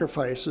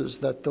sacrifices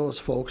that those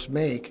folks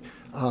make.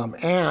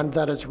 And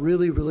that it's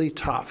really, really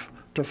tough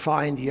to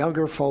find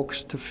younger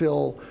folks to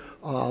fill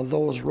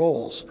those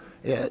roles.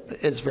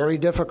 It's very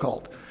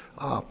difficult.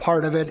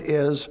 Part of it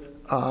is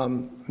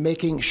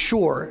making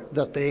sure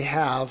that they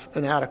have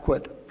an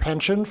adequate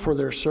pension for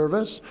their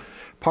service.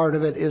 Part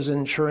of it is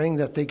ensuring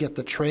that they get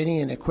the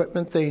training and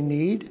equipment they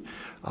need.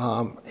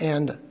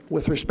 And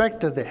with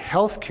respect to the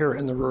healthcare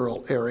in the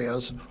rural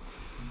areas,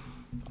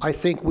 I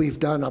think we've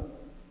done a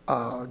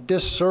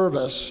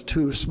disservice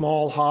to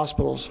small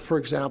hospitals. For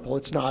example,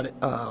 it's not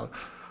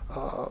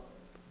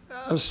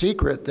a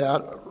secret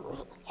that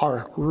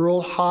our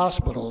rural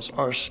hospitals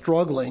are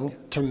struggling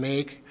to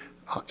make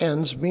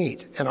ends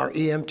meet and our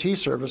EMT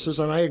services.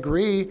 And I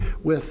agree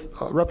with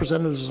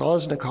Representative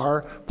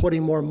Zeleznikar,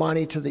 putting more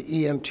money to the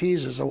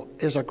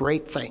EMTs is a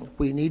great thing.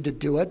 We need to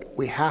do it.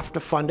 We have to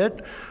fund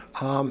it.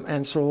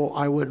 And so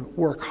I would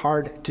work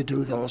hard to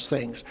do those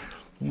things.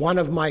 One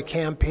of my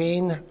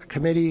campaign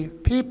committee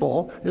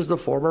people is the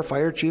former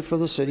fire chief for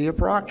the city of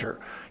Proctor.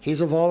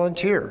 He's a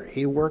volunteer.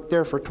 He worked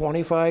there for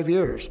 25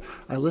 years.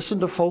 I listen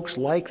to folks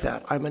like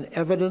that. I'm an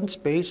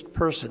evidence-based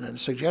person, and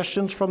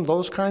suggestions from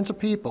those kinds of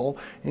people,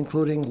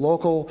 including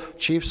local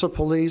chiefs of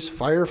police,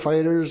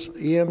 firefighters,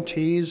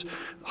 EMTs,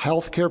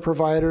 healthcare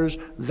providers,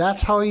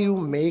 that's how you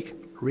make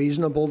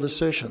reasonable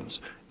decisions.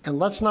 And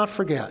let's not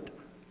forget,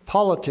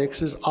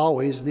 politics is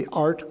always the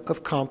art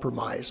of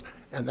compromise.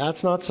 And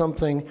that's not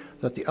something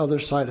that the other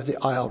side of the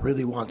aisle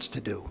really wants to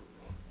do.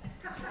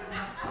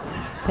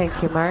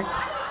 Thank you, Mark.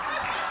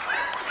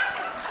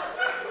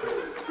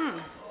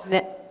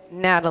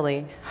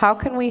 Natalie, how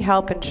can we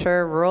help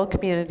ensure rural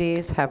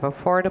communities have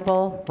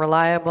affordable,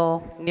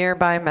 reliable,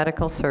 nearby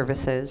medical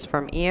services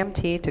from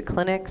EMT to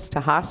clinics to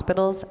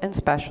hospitals and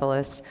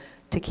specialists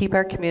to keep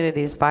our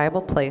communities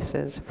viable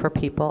places for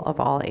people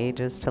of all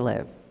ages to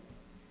live?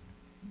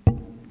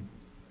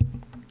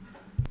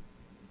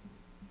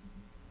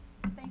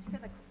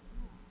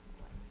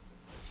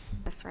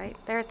 Right?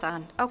 There it's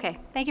on. Okay,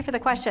 thank you for the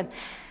question.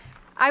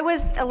 I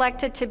was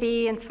elected to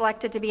be and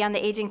selected to be on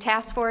the Aging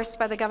Task Force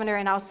by the governor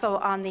and also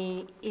on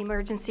the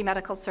Emergency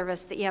Medical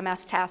Service, the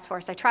EMS Task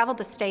Force. I traveled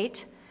the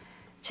state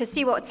to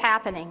see what's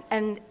happening,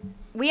 and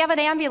we have an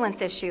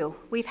ambulance issue.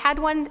 We've had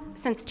one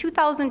since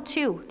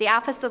 2002. The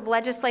Office of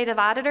Legislative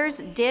Auditors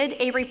did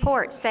a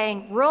report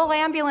saying rural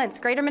ambulance,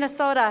 Greater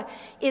Minnesota,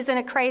 is in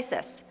a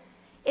crisis.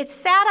 It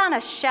sat on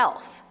a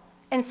shelf.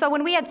 And so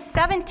when we had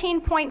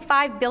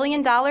 $17.5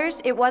 billion,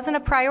 it wasn't a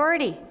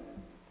priority.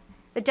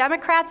 The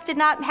Democrats did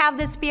not have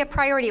this be a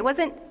priority. It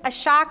wasn't a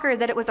shocker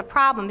that it was a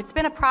problem. It's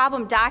been a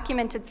problem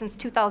documented since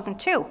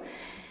 2002.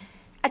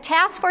 A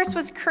task force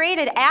was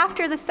created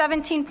after the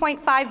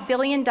 $17.5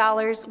 billion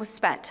was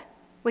spent,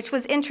 which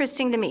was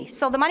interesting to me.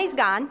 So the money's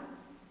gone.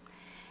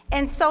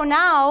 And so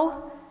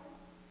now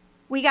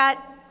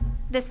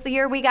this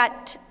year we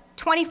got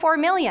 24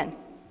 million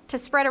to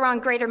spread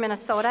around Greater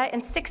Minnesota,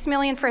 and $6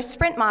 million for a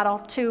sprint model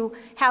to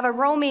have a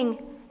roaming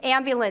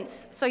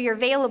ambulance so you're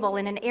available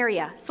in an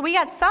area. So we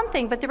got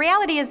something, but the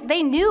reality is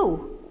they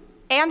knew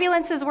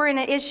ambulances were an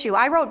issue.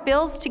 I wrote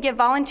bills to give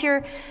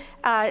volunteer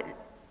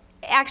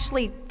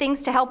actually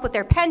things to help with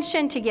their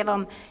pension, to give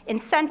them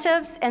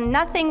incentives, and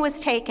nothing was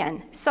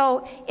taken.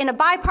 So in a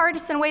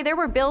bipartisan way, there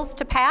were bills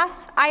to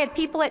pass. I had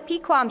people at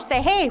PQAM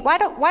say, hey, why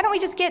don't we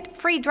just get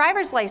free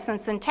driver's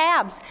license and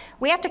tabs?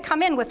 We have to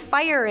come in with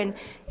fire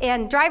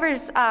and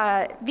driver's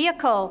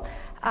vehicle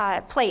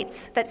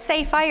plates that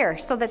say fire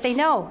so that they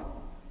know.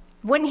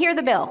 Wouldn't hear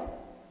the bill.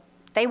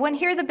 They wouldn't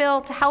hear the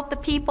bill to help the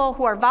people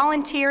who are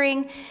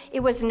volunteering.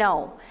 It was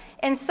no.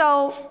 And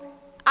so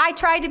I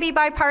tried to be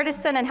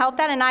bipartisan and help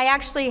that, and I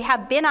actually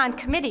have been on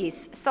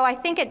committees. So I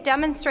think it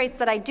demonstrates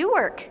that I do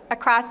work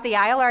across the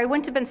aisle, or I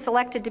wouldn't have been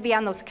selected to be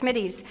on those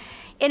committees.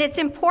 And it's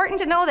important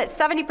to know that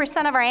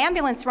 70% of our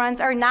ambulance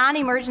runs are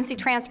non-emergency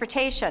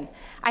transportation.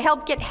 I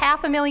helped get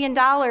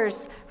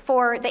 $500,000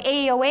 for the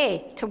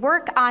AEOA to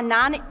work on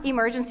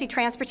non-emergency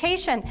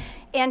transportation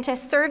and to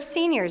serve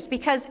seniors,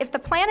 because if the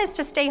plan is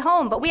to stay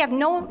home, but we have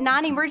no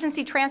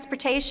non-emergency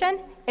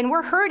transportation, and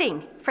we're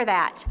hurting for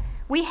that,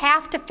 we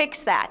have to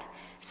fix that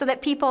so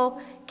that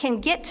people can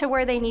get to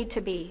where they need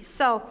to be.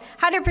 So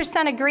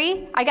 100%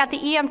 agree. I got the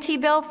EMT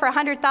bill for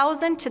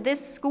 $100,000 to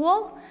this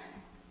school.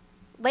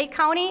 Lake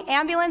County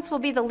Ambulance will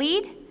be the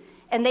lead,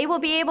 and they will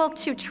be able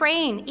to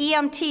train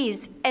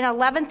EMTs in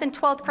 11th and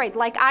 12th grade,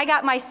 like I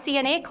got my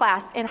CNA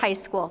class in high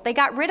school. They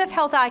got rid of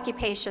health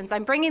occupations.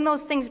 I'm bringing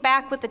those things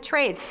back with the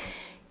trades.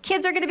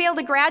 Kids are gonna be able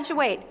to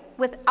graduate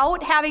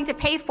without having to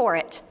pay for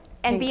it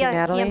and be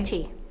an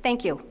EMT.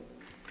 Thank you.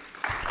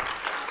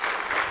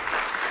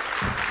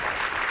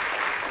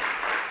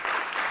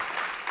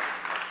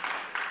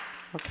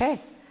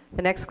 Okay,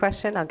 the next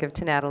question I'll give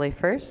to Natalie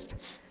first.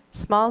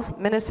 Small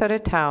Minnesota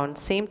towns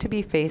seem to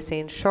be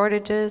facing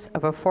shortages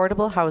of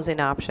affordable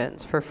housing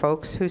options for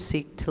folks who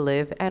seek to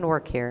live and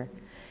work here.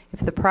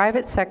 If the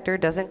private sector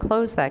doesn't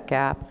close that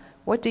gap,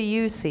 what do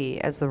you see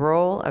as the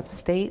role of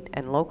state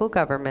and local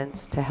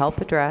governments to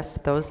help address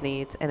those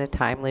needs in a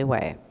timely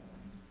way?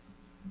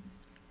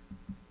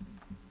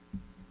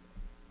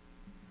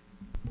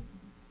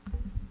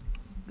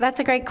 That's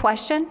a great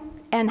question.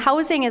 And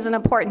housing is an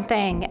important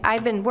thing.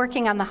 I've been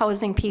working on the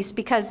housing piece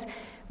because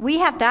we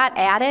have not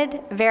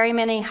added very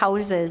many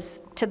houses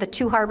to the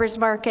Two Harbors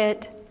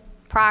Market,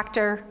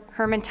 Proctor,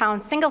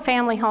 Hermantown,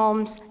 single-family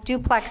homes,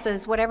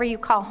 duplexes, whatever you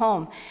call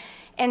home.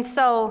 And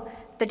so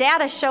the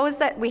data shows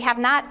that we have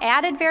not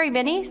added very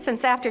many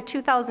since after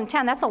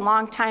 2010. That's a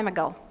long time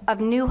ago of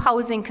new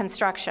housing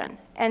construction.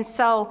 And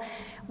so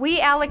we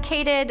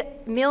allocated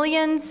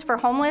millions for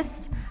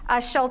homeless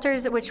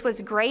shelters, which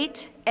was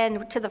great,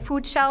 and to the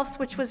food shelves,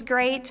 which was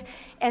great.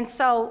 And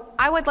so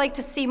I would like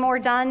to see more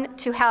done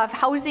to have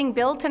housing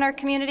built in our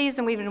communities,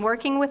 and we've been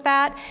working with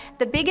that.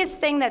 The biggest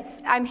thing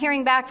that's I'm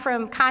hearing back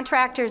from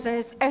contractors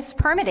is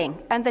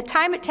permitting, and the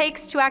time it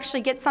takes to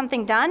actually get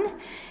something done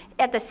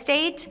at the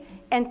state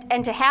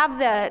and to have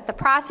the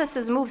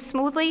processes move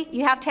smoothly.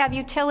 You have to have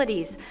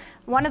utilities.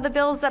 One of the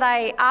bills that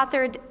I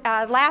authored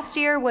last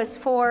year was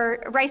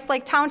for Rice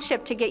Lake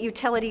Township to get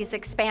utilities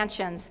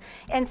expansions.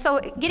 And so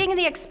getting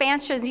the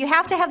expansions, you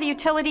have to have the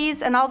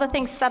utilities and all the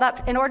things set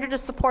up in order to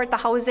support the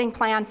housing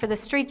plan for the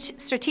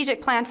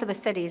strategic plan for the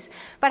cities.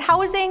 But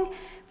housing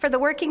for the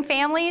working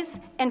families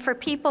and for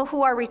people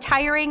who are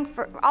retiring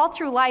all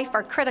through life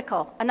are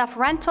critical. Enough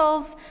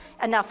rentals,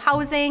 enough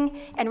housing,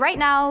 and right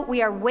now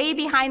we are way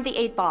behind the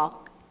 8 ball.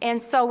 And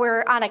so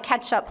we're on a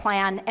catch-up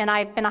plan, and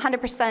I've been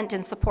 100%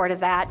 in support of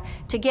that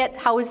to get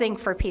housing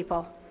for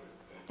people.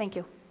 Thank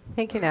you.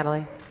 Thank you,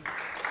 Natalie.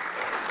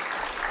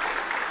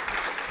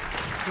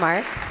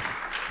 Mark?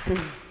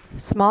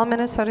 Small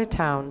Minnesota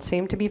towns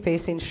seem to be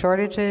facing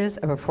shortages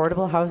of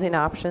affordable housing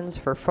options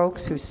for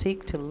folks who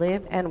seek to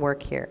live and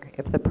work here.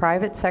 If the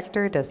private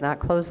sector does not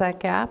close that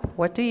gap,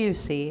 what do you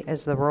see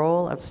as the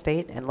role of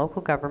state and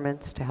local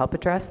governments to help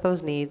address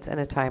those needs in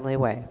a timely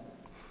way?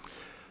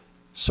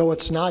 So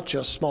it's not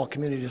just small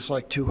communities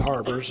like Two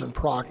Harbors and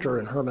Proctor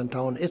and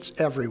Hermantown, it's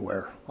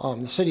everywhere.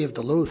 The city of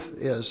Duluth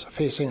is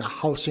facing a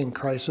housing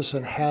crisis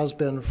and has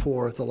been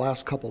for the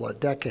last couple of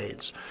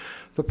decades.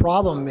 The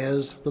problem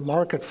is the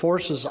market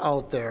forces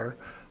out there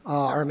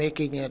are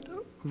making it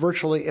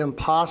virtually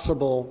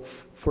impossible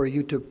for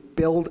you to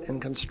build and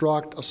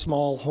construct a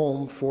small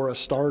home for a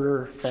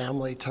starter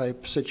family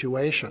type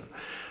situation.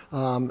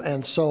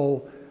 And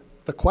so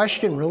the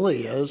question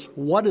really is,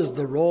 what is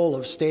the role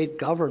of state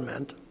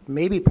government,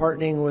 maybe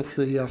partnering with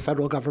the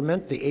federal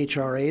government, the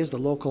HRAs, the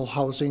local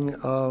housing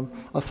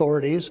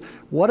authorities?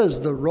 What is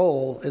the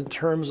role in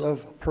terms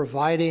of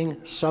providing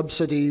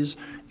subsidies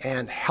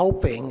and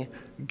helping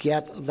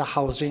get the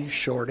housing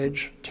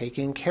shortage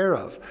taken care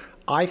of?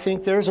 I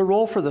think there's a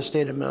role for the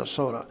state of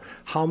Minnesota.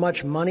 How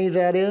much money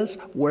that is,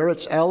 where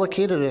it's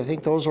allocated, I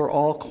think those are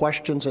all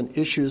questions and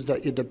issues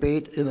that you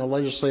debate in a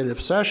legislative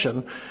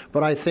session.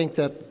 But I think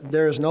that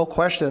there is no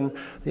question,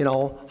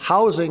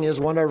 housing is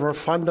one of our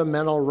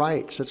fundamental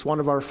rights. It's one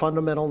of our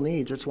fundamental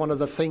needs. It's one of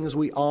the things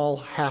we all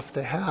have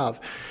to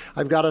have.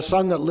 I've got a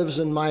son that lives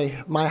in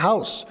my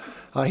house.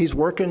 He's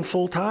working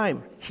full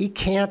time. He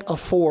can't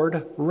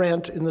afford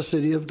rent in the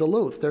city of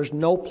Duluth. There's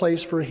no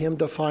place for him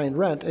to find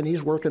rent, and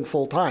he's working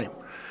full time.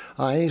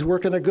 And he's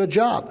working a good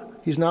job.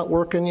 He's not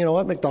working,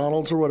 at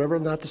McDonald's or whatever.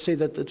 Not to say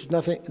that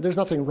there's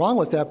nothing wrong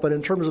with that, but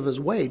in terms of his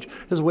wage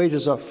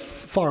is a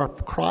far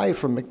cry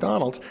from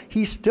McDonald's.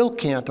 He still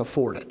can't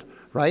afford it,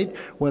 right?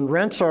 When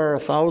rents are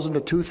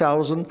 $1,000 to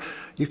 $2,000,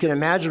 you can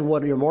imagine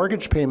what your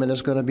mortgage payment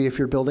is going to be if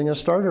you're building a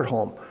starter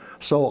home.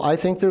 So I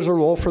think there's a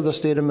role for the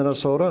state of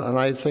Minnesota, and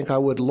I think I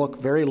would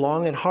look very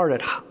long and hard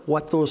at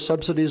what those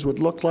subsidies would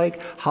look like,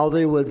 how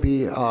they would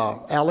be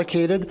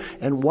allocated,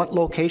 and what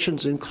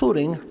locations,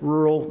 including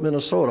rural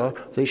Minnesota,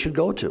 they should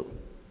go to.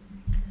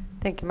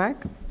 Thank you, Mark.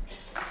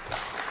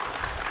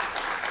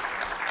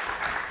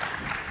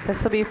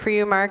 This will be for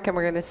you, Mark, and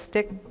we're going to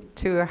stick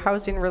to a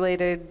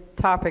housing-related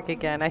topic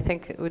again. I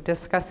think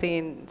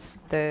discussing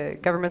the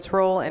government's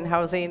role in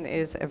housing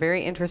is a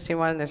very interesting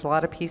one, and there's a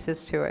lot of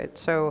pieces to it.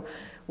 So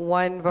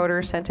one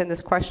voter sent in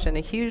this question: a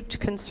huge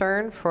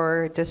concern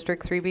for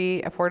District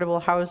 3B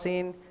affordable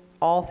housing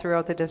all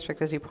throughout the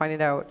district, as you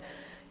pointed out.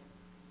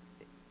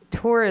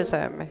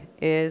 Tourism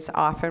is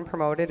often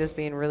promoted as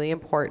being really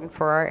important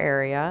for our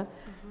area,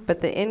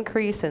 but the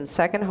increase in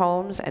second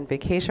homes and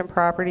vacation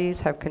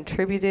properties have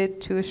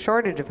contributed to a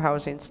shortage of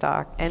housing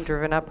stock and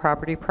driven up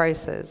property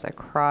prices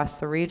across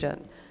the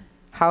region.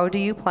 How do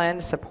you plan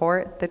to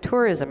support the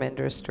tourism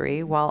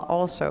industry while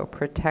also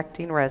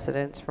protecting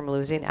residents from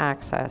losing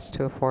access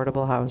to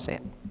affordable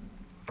housing?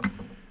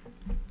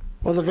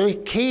 Well, the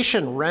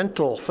vacation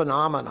rental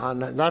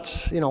phenomenon,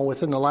 that's,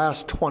 within the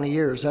last 20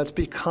 years, that's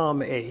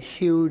become a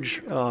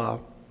huge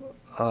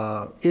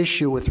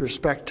issue with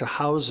respect to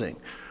housing.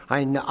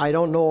 I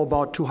don't know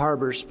about Two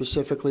Harbors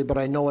specifically, but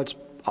I know it's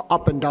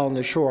up and down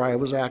the shore. I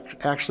was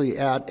actually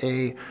at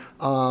a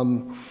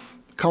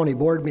county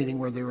board meeting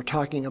where they were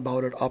talking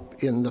about it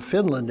up in the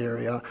Finland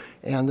area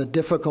and the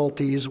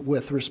difficulties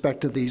with respect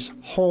to these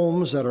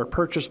homes that are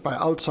purchased by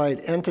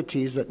outside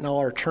entities that now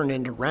are turned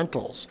into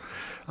rentals.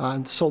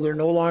 So they're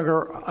no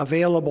longer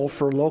available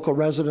for local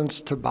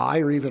residents to buy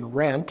or even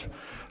rent.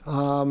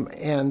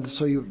 And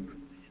so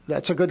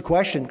that's a good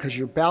question, because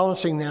you're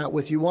balancing that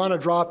with, you want to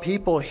draw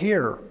people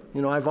here.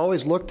 I've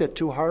always looked at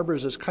Two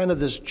Harbors as kind of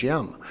this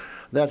gem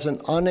that's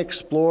an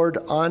unexplored,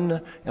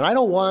 and I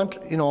don't want,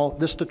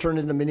 this to turn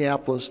into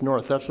Minneapolis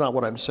North. That's not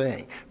what I'm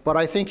saying. But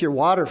I think your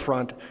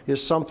waterfront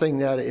is something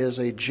that is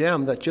a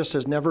gem that just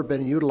has never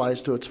been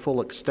utilized to its full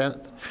extent.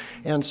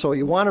 And so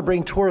you want to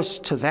bring tourists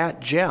to that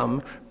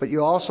gem, but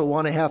you also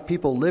want to have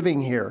people living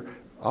here,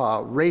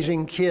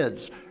 raising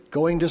kids,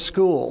 going to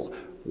school,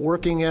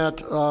 working at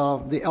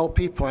the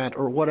LP plant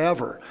or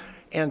whatever.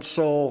 And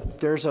so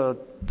there's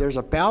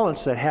a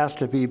balance that has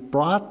to be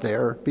brought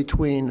there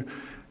between,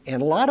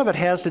 and a lot of it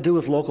has to do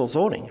with local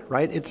zoning,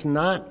 right? It's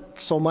not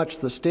so much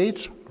the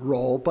state's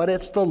role, but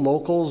it's the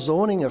local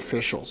zoning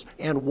officials.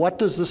 And what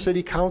does the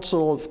City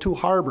Council of Two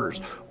Harbors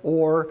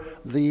or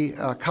the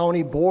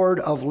County Board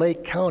of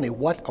Lake County,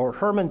 or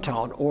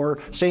Hermantown, or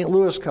St.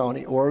 Louis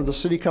County, or the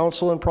City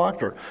Council in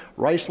Proctor,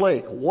 Rice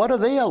Lake, what do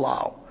they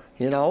allow?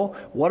 You know,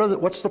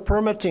 what's the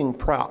permitting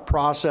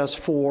process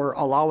for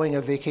allowing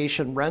a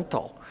vacation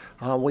rental?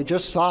 We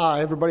just saw,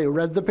 everybody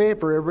read the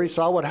paper, everybody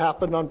saw what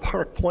happened on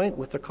Park Point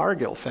with the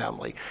Cargill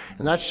family.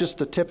 And that's just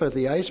the tip of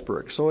the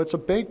iceberg. So it's a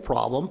big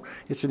problem.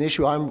 It's an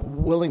issue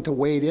I'm willing to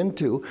wade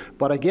into.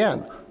 But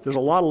again, there's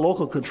a lot of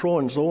local control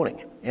in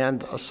zoning.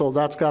 And so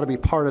that's got to be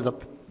part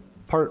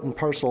and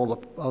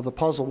parcel of the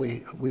puzzle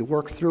we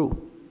work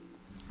through.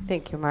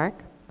 Thank you,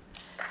 Mark.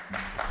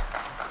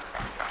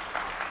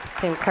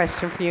 Same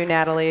question for you,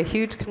 Natalie. A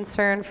huge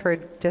concern for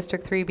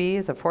District 3B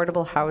is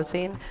affordable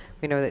housing.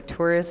 We know that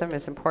tourism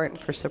is important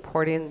for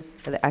supporting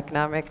the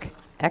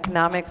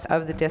economics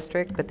of the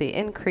district, but the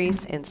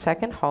increase in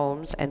second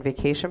homes and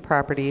vacation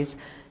properties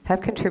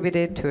have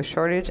contributed to a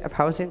shortage of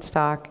housing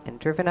stock and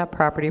driven up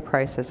property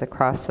prices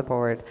across the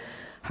board.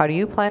 How do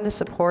you plan to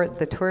support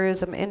the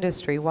tourism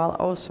industry while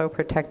also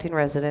protecting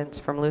residents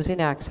from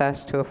losing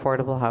access to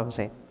affordable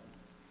housing?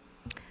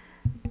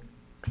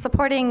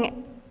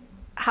 Supporting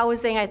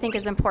housing, I think,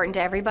 is important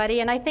to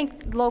everybody, and I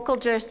think local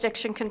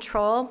jurisdiction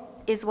control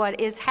is what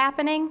is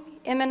happening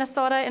in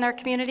Minnesota in our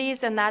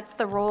communities, and that's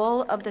the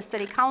role of the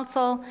City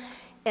Council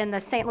and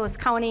the St. Louis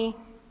County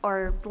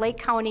or Lake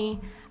County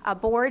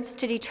boards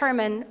to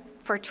determine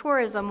for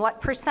tourism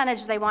what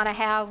percentage they want to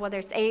have, whether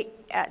it's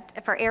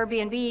for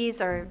Airbnbs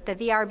or the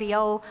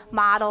VRBO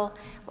model,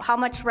 how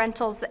much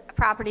rentals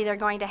property they're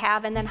going to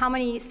have, and then how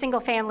many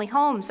single-family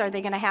homes are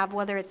they going to have,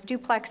 whether it's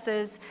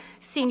duplexes,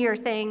 senior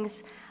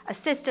things,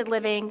 assisted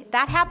living.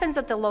 That happens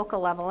at the local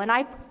level, and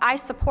I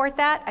support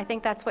that. I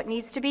think that's what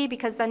needs to be,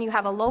 because then you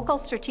have a local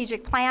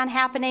strategic plan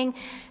happening.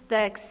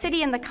 The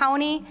city and the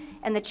county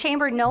and the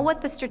chamber know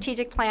what the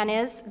strategic plan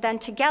is, then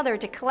together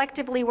to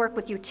collectively work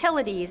with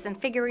utilities and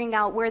figuring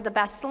out where the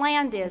best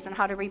land is and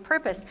how to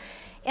repurpose.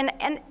 And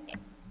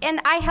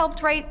I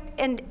helped write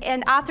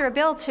and author a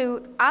bill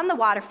on the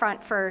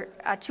waterfront for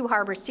Two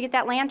Harbors to get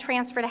that land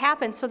transfer to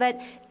happen so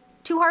that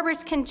Two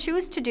Harbors can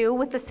choose to do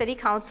with the City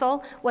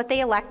Council what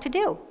they elect to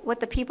do, what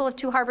the people of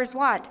Two Harbors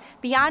want,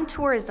 beyond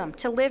tourism,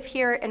 to live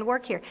here and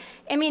work here.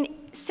 I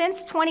mean,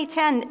 since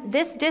 2010,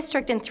 this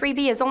district in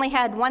 3B has only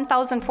had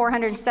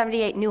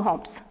 1,478 new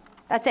homes.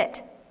 That's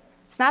it.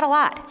 It's not a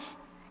lot.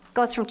 It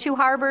goes from Two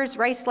Harbors,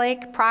 Rice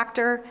Lake,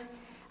 Proctor,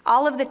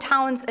 all of the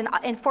towns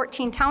in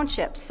 14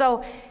 townships.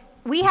 So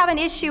we have an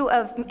issue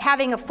of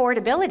having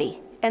affordability.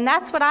 And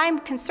that's what I'm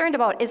concerned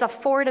about, is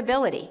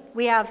affordability.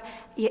 We have,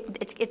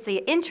 it's the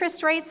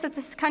interest rates that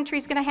this country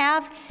is going to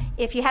have.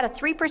 If you had a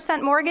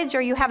 3% mortgage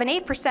or you have an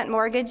 8%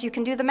 mortgage, you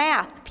can do the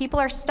math. People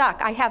are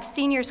stuck. I have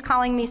seniors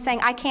calling me saying,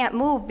 I can't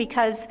move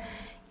because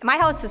my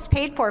house is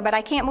paid for, but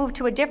I can't move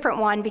to a different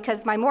one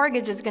because my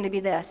mortgage is going to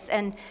be this.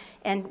 And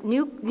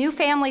new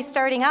families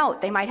starting out,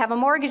 they might have a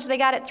mortgage they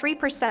got at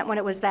 3% when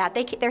it was that.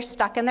 They're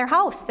stuck in their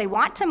house. They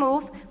want to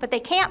move, but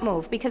they can't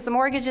move because the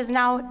mortgage is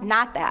now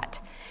not that.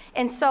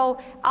 And so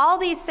all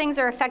these things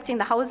are affecting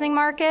the housing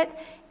market,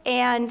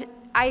 and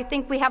I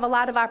think we have a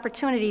lot of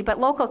opportunity, but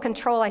local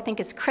control, I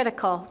think, is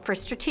critical for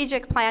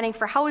strategic planning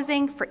for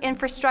housing, for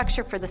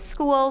infrastructure, for the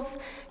schools,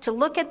 to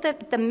look at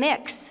the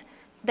mix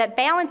that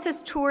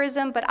balances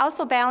tourism, but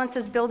also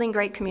balances building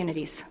great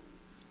communities.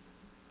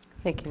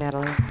 Thank you,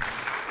 Natalie.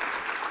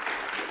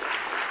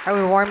 Are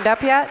we warmed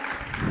up yet?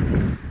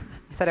 I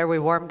said, are we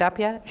warmed up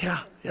yet?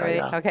 Yeah.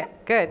 Okay,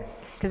 good.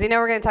 Because you know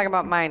we're going to talk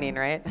about mining,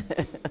 right?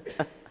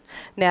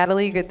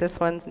 Natalie, you get this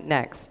one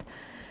next.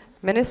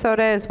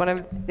 Minnesota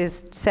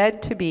is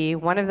said to be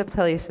one of the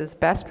places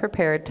best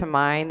prepared to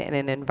mine in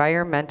an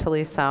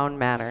environmentally sound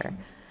manner.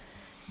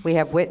 We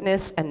have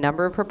witnessed a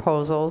number of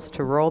proposals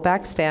to roll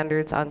back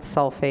standards on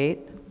sulfate,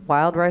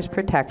 wildlife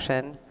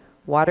protection,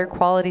 water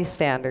quality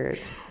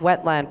standards,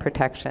 wetland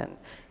protection,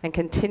 and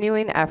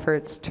continuing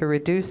efforts to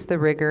reduce the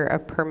rigor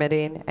of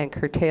permitting and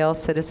curtail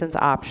citizens'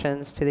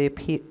 options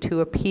to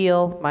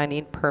appeal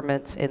mining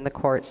permits in the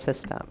court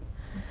system.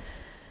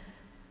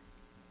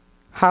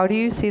 How do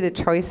you see the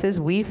choices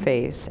we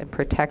face in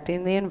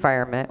protecting the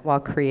environment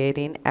while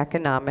creating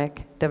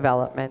economic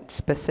development,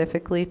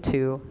 specifically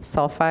to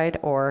sulfide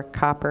or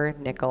copper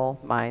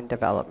nickel mine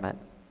development?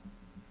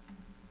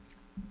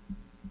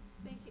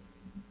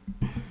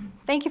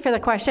 Thank you for the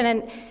question.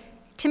 And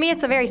to me,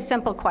 it's a very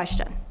simple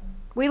question.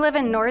 We live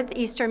in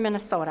northeastern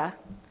Minnesota,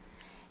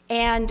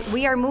 and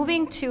we are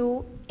moving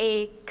to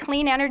a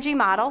clean energy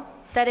model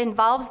that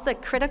involves the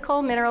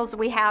critical minerals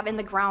we have in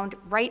the ground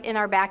right in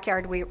our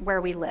backyard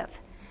where we live.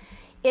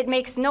 It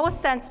makes no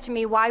sense to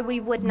me why we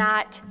would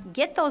not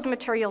get those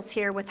materials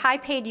here with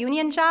high-paid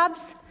union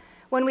jobs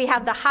when we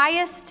have the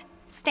highest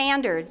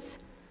standards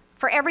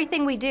for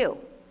everything we do.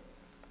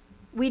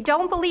 We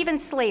don't believe in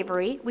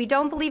slavery, we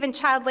don't believe in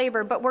child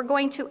labor, but we're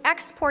going to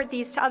export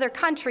these to other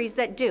countries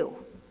that do.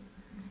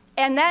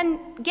 And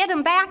then get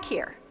them back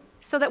here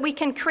so that we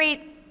can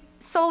create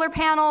solar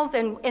panels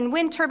and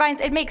wind turbines.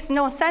 It makes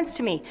no sense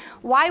to me.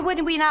 Why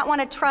would we not want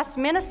to trust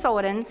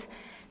Minnesotans,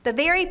 the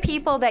very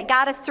people that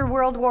got us through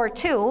World War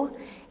II,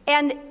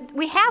 and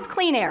we have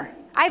clean air.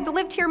 I've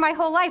lived here my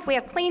whole life. We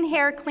have clean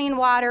air, clean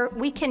water.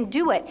 We can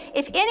do it.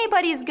 If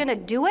anybody's going to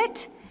do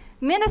it,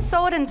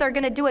 Minnesotans are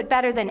going to do it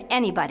better than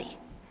anybody.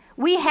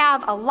 We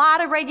have a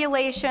lot of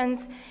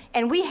regulations,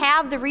 and we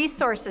have the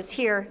resources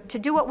here to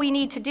do what we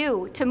need to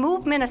do to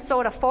move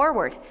Minnesota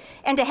forward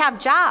and to have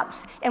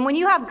jobs. And when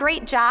you have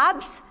great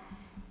jobs,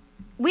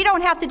 we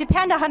don't have to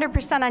depend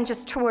 100% on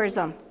just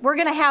tourism. We're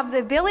going to have the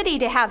ability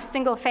to have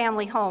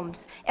single-family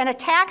homes and a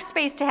tax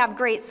base to have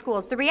great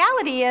schools. The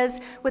reality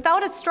is,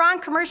 without a strong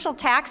commercial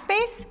tax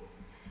base,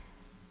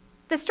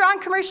 the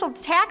strong commercial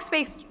tax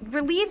base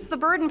relieves the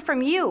burden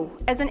from you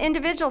as an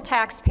individual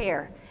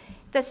taxpayer.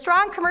 The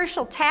strong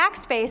commercial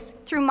tax base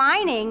through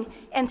mining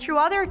and through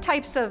other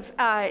types of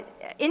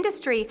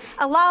industry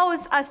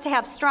allows us to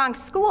have strong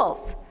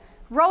schools,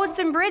 roads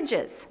and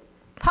bridges,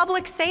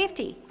 public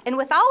safety. And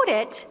without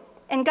it,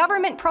 and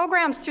government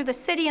programs through the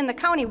city and the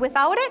county,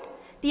 without it,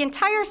 the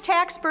entire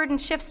tax burden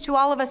shifts to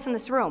all of us in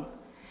this room.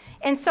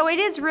 And so it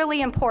is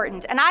really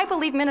important. And I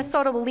believe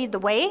Minnesota will lead the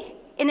way,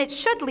 and it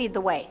should lead the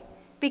way.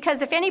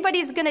 Because if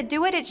anybody's going to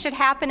do it, it should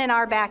happen in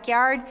our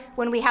backyard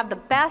when we have the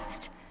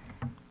best,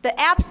 the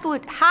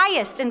absolute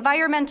highest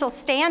environmental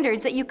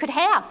standards that you could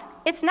have.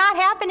 It's not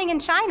happening in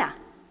China,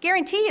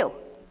 guarantee you.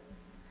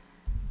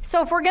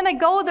 So if we're going to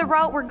go the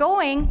route we're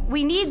going,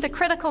 we need the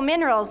critical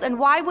minerals. And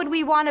why would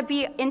we want to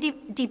be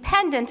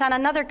dependent on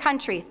another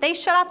country? If they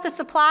shut off the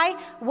supply,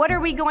 what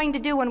are we going to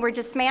do when we're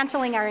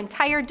dismantling our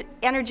entire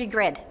energy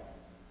grid?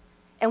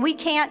 And we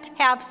can't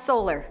have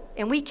solar,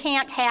 and we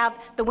can't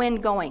have the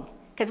wind going,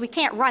 because we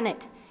can't run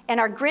it. And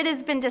our grid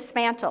has been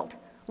dismantled.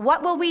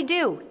 What will we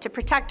do to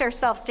protect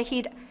ourselves to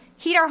heat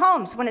our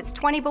homes when it's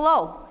 20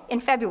 below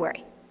in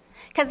February?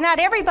 Because not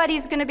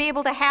everybody's going to be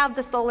able to have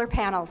the solar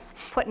panels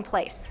put in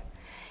place.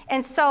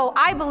 And so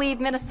I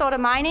believe Minnesota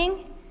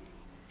mining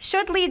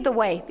should lead the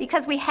way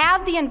because we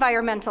have the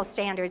environmental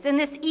standards. And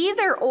this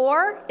either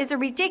or is a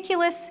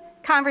ridiculous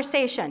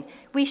conversation.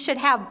 We should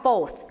have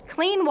both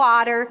clean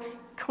water,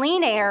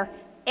 clean air,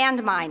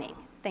 and mining.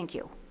 Thank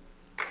you.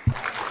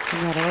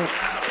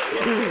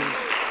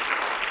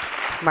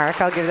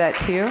 Mark, I'll give that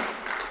to you.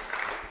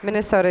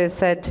 Minnesota is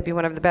said to be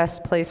one of the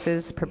best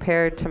places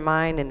prepared to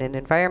mine in an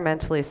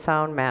environmentally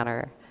sound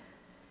manner.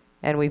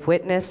 And we've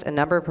witnessed a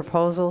number of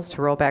proposals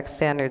to roll back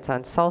standards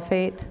on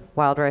sulfate,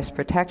 wild rice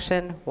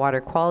protection,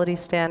 water quality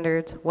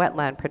standards,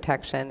 wetland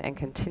protection, and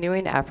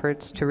continuing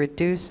efforts to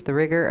reduce the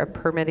rigor of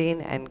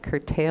permitting and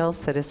curtail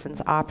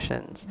citizens'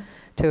 options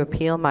to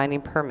appeal mining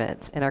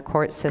permits in our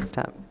court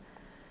system.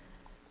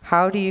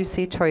 How do you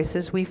see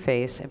choices we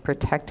face in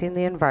protecting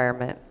the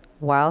environment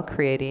while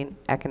creating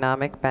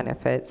economic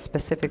benefit,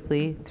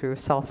 specifically through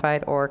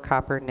sulfide or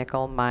copper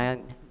nickel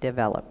mine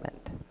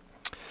development?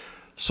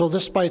 So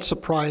this might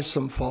surprise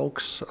some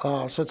folks,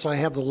 since I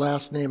have the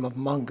last name of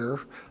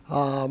Munger,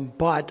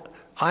 but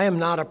I am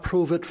not a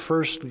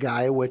prove-it-first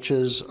guy, which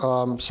is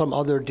some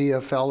other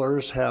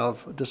DFLers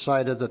have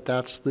decided that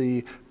that's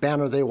the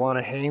banner they want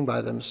to hang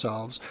by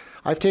themselves.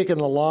 I've taken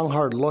a long,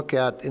 hard look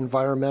at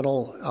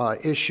environmental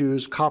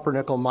issues,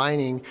 copper-nickel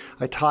mining.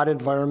 I taught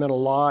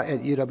environmental law at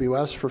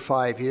UWS for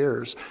 5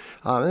 years,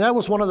 and that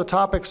was one of the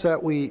topics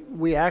that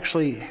we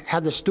actually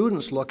had the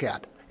students look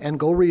at and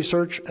go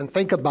research and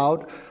think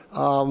about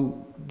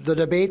the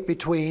debate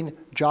between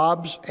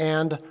jobs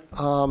and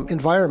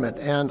environment.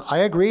 And I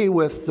agree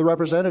with the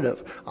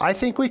representative. I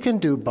think we can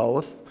do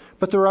both,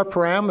 but there are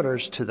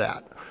parameters to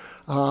that.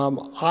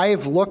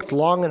 I've looked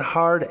long and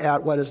hard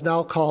at what is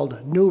now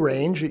called New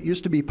Range. It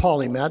used to be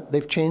Polymet.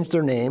 They've changed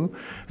their name.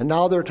 And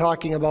now they're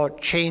talking about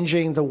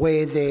changing the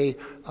way they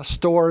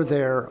store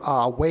their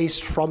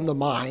waste from the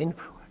mine.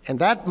 And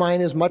that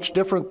mine is much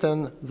different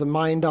than the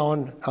mine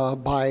down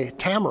by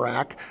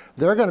Tamarack.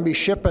 They're going to be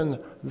shipping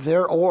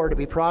their ore to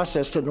be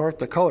processed in North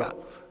Dakota.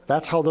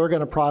 That's how they're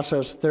going to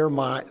process their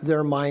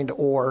mined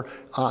ore.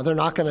 They're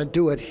not going to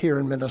do it here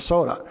in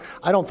Minnesota.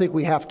 I don't think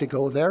we have to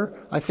go there.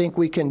 I think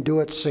we can do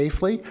it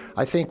safely.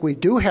 I think we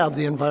do have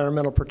the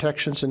environmental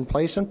protections in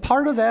place, and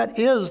part of that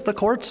is the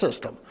court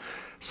system.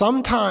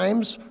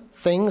 Sometimes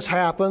things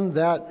happen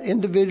that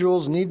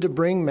individuals need to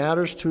bring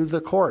matters to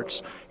the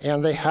courts,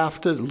 and they have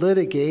to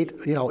litigate,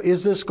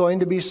 is this going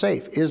to be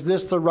safe? Is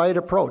this the right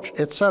approach,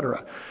 et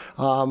cetera.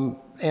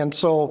 And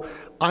so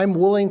I'm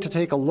willing to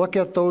take a look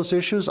at those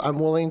issues. I'm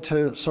willing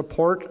to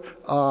support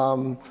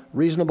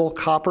reasonable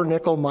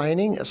copper-nickel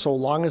mining so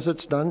long as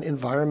it's done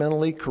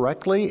environmentally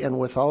correctly and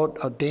without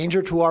a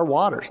danger to our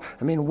waters.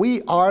 I mean,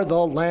 we are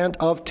the land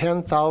of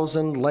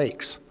 10,000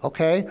 lakes,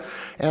 okay?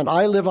 And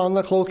I live on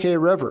the Cloquet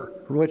River,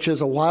 which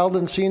is a wild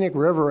and scenic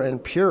river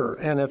and pure,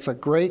 and it's a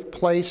great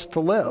place to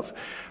live.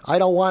 I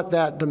don't want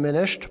that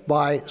diminished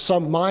by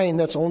some mine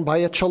that's owned by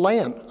a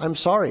Chilean. I'm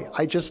sorry,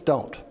 I just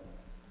don't.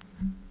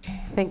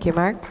 Thank you,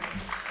 Mark.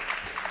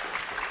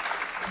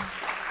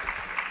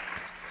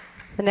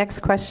 The next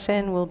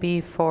question will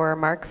be for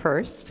Mark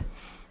first,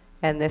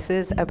 and this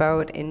is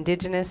about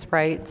Indigenous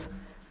rights.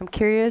 I'm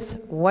curious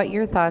what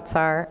your thoughts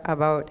are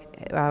about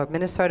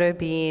Minnesota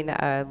being,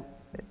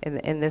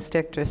 in this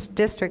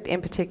district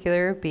in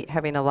particular,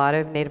 having a lot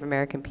of Native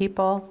American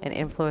people and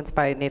influenced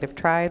by Native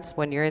tribes.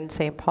 When you're in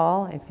St.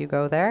 Paul, if you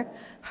go there,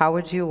 how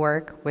would you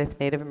work with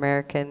Native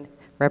American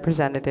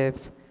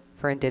representatives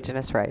for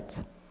Indigenous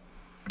rights?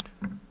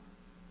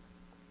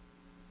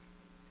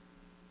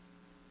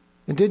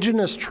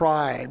 Indigenous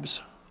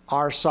tribes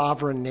are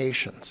sovereign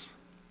nations.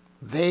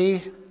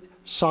 They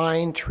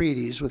signed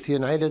treaties with the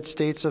United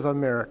States of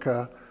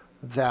America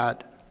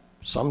that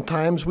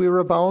sometimes we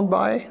were bound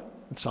by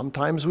and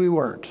sometimes we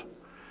weren't.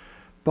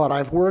 But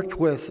I've worked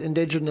with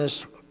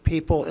Indigenous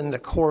people in the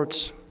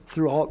courts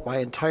throughout my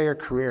entire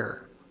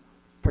career,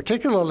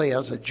 particularly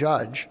as a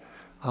judge,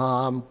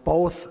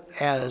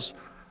 both as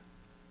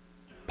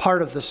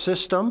part of the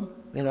system,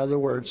 in other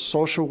words,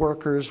 social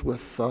workers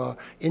with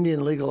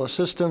Indian legal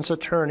assistance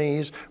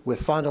attorneys,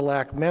 with Fond du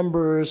Lac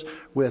members,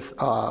 with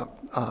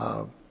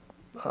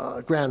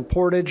Grand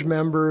Portage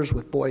members,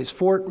 with Boys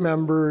Fort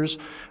members.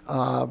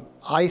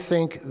 I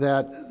think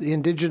that the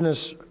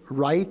Indigenous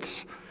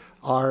rights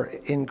are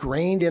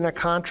ingrained in a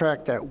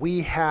contract that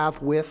we have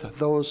with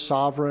those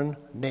sovereign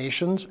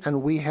nations,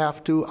 and we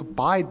have to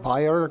abide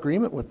by our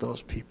agreement with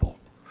those people.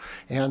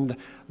 And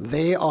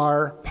they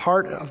are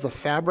part of the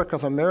fabric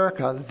of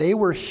America. They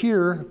were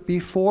here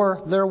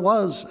before there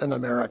was an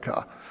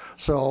America.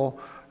 So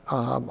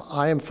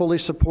I am fully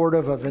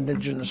supportive of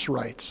Indigenous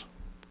rights.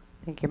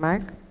 Thank you,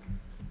 Mark.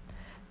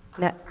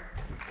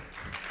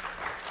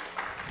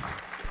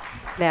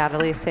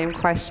 Natalie, same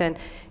question.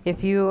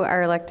 If you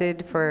are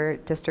elected for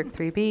District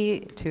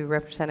 3B to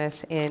represent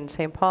us in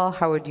St. Paul,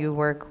 how would you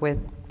work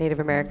with Native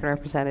American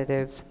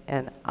representatives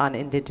and on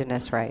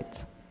Indigenous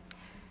rights?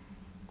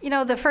 You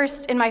know,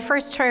 in my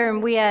first term,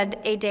 we had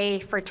a day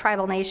for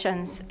tribal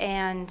nations,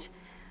 and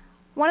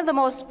one of the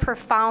most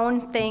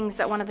profound things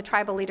that one of the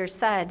tribal leaders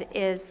said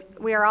is,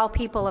 we are all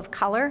people of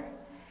color,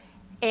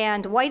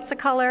 and white's a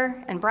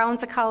color, and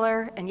brown's a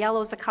color, and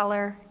yellow's a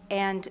color,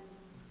 and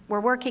we're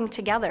working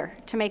together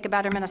to make a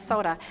better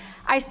Minnesota.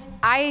 I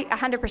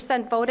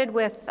 100% voted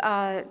with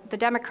the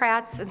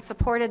Democrats and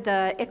supported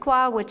the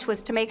ICWA, which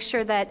was to make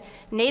sure that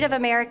Native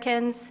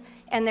Americans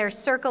and their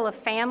circle of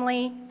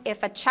family,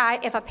 if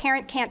a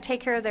parent can't take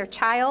care of their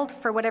child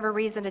for whatever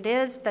reason it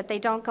is, that they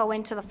don't go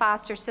into the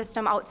foster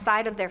system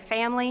outside of their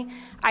family.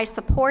 I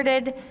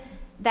supported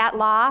that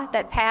law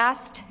that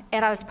passed,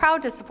 and I was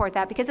proud to support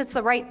that because it's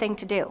the right thing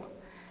to do.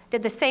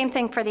 Did the same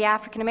thing for the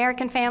African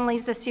American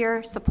families this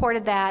year,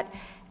 supported that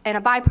in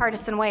a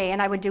bipartisan way,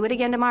 and I would do it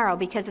again tomorrow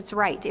because it's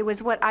right. It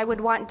was what I would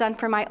want done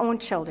for my own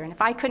children.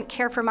 If I couldn't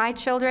care for my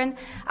children,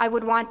 I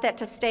would want that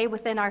to stay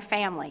within our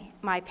family.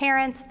 My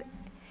parents,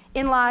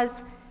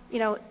 in-laws, you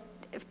know,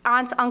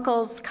 aunts,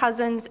 uncles,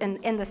 cousins,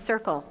 in the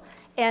circle.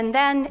 And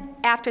then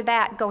after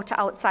that, go to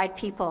outside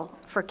people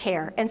for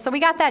care. And so we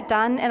got that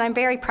done, and I'm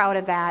very proud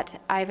of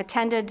that. I've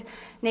attended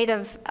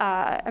Native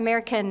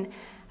American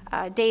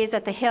days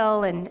at the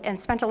Hill and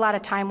spent a lot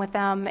of time with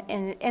them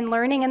in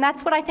learning, and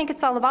that's what I think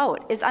it's all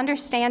about, is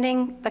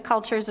understanding the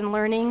cultures and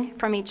learning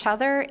from each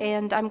other,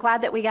 and I'm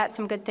glad that we got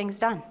some good things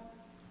done.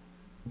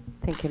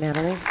 Thank you,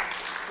 Natalie.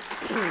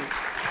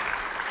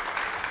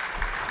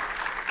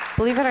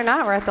 Believe it or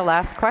not, we're at the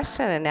last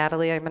question, and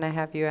Natalie, I'm going to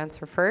have you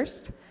answer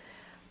first.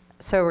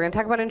 So we're going to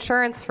talk about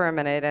insurance for a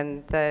minute,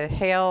 and the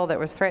hail that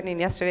was threatening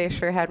yesterday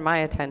sure had my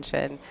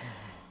attention.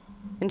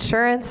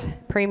 Insurance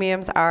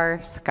premiums are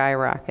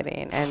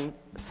skyrocketing, and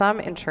some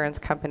insurance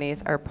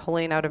companies are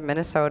pulling out of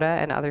Minnesota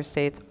and other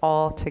states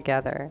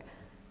altogether.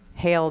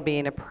 Hail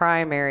being a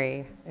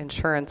primary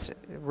insurance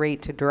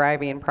rate to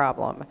driving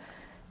problem.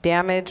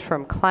 Damage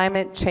from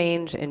climate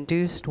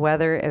change-induced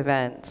weather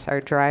events are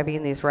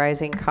driving these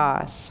rising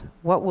costs.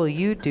 What will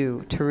you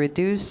do to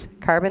reduce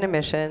carbon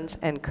emissions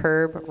and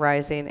curb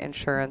rising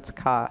insurance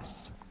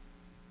costs?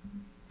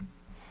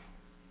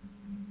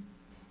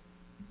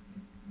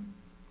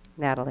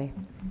 Natalie.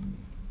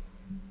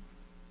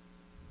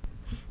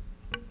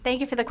 Thank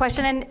you for the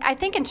question. And I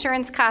think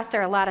insurance costs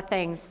are a lot of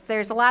things.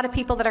 There's a lot of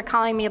people that are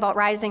calling me about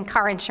rising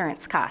car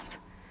insurance costs.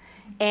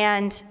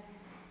 And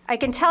I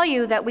can tell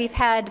you that we've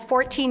had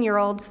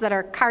 14-year-olds that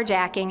are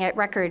carjacking at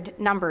record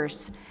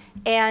numbers.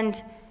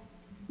 And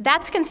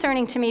that's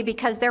concerning to me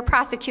because they're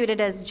prosecuted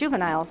as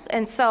juveniles.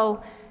 And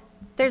so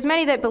there's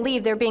many that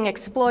believe they're being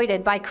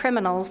exploited by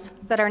criminals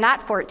that are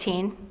not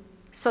 14,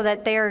 so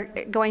that they're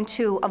going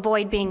to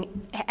avoid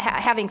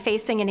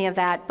facing any of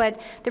that.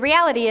 But the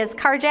reality is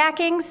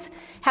carjackings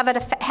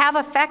have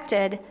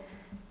affected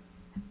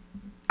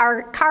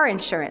our car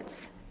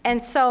insurance.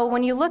 And so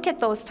when you look at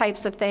those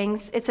types of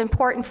things, it's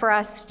important for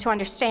us to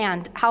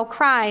understand how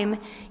crime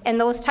and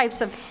those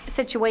types of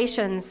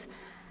situations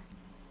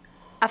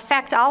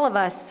affect all of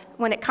us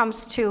when it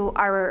comes to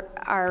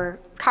our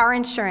car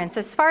insurance.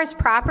 As far as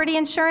property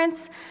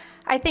insurance,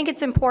 I think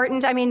it's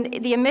important. I mean,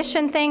 the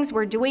emission things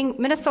we're doing,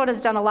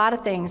 Minnesota's done a lot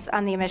of things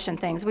on the emission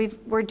things.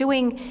 We're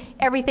doing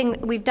everything,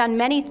 we've done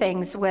many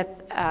things with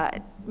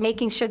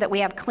making sure that we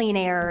have clean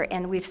air,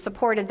 and we've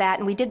supported that,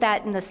 and we did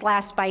that in this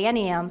last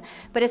biennium.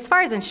 But as far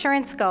as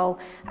insurance go,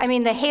 I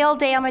mean, the hail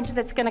damage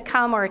that's going to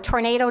come, or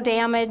tornado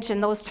damage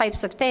and those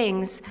types of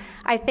things,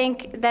 I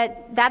think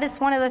that is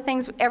one of the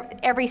things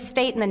every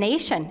state in the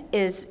nation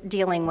is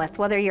dealing with.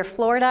 Whether you're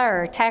Florida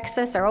or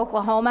Texas or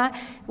Oklahoma,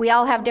 we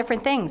all have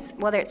different things,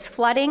 whether it's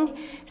flooding.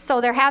 So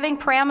they're having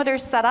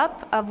parameters set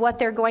up of what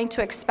they're going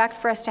to expect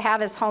for us to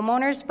have as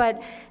homeowners,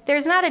 but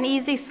there's not an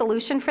easy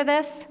solution for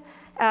this.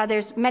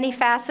 There's many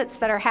facets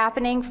that are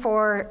happening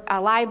for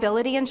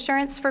liability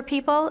insurance for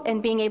people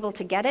and being able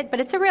to get it, but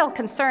it's a real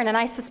concern, and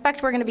I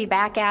suspect we're going to be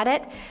back at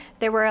it.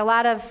 There were a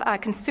lot of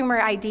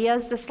consumer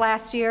ideas this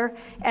last year,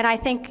 and I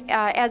think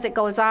as it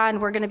goes on,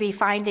 we're going to be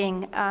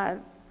finding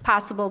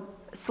possible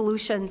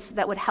solutions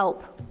that would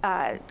help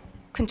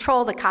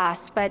control the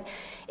costs. But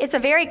it's a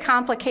very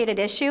complicated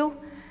issue,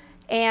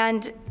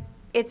 and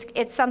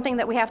it's something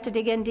that we have to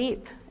dig in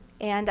deep,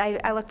 and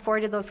I look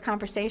forward to those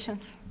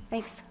conversations.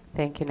 Thanks.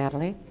 Thank you,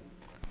 Natalie.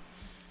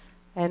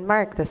 And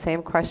Mark, the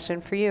same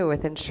question for you.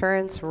 With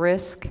insurance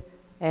risk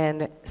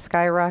and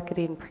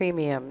skyrocketing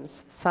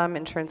premiums, some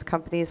insurance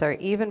companies are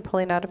even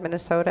pulling out of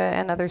Minnesota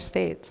and other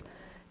states.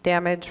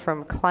 Damage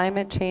from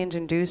climate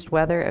change-induced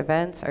weather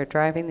events are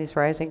driving these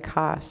rising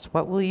costs.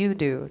 What will you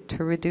do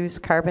to reduce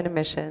carbon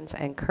emissions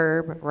and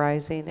curb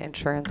rising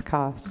insurance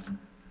costs?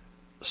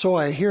 So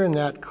I hear in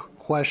that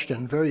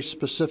question, very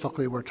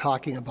specifically, we're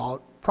talking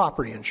about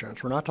property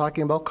insurance. We're not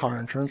talking about car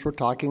insurance. We're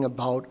talking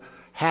about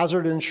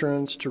hazard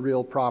insurance to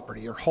real property,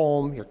 your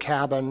home, your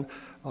cabin,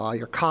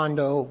 your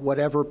condo,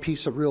 whatever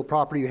piece of real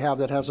property you have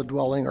that has a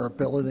dwelling or a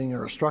building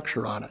or a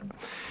structure on it.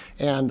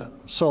 And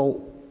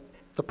so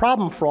the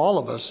problem for all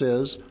of us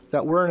is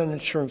that we're in an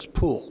insurance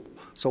pool.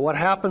 So what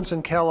happens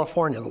in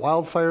California, the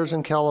wildfires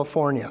in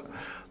California,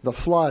 the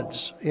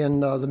floods in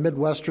the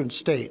Midwestern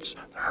states,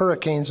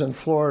 hurricanes in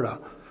Florida,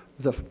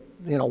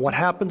 what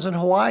happens in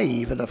Hawaii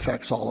even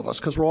affects all of us,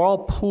 because we're all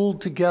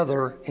pooled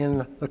together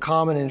in the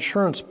common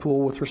insurance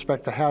pool with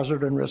respect to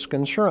hazard and risk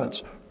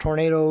insurance.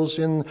 Tornadoes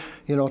in,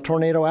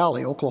 Tornado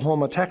Alley,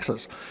 Oklahoma,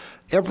 Texas.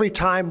 Every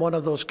time one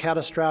of those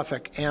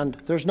catastrophic, and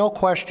there's no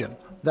question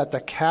that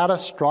the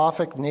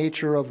catastrophic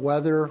nature of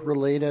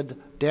weather-related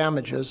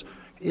damages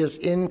is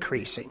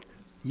increasing.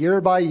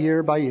 Year by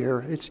year by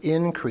year, it's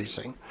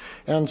increasing.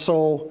 And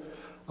so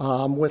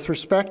with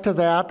respect to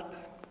that,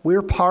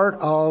 we're part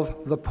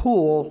of the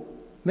pool.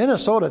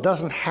 Minnesota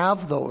doesn't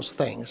have those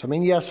things. I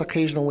mean, yes,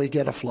 occasionally we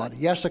get a flood.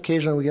 Yes,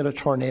 occasionally we get a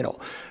tornado.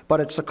 But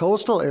it's the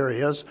coastal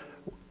areas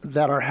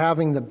that are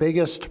having the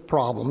biggest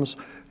problems,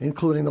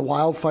 including the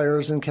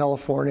wildfires in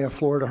California,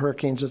 Florida,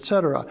 hurricanes, et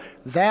cetera.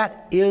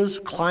 That is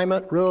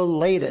climate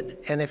related.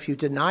 And if you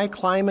deny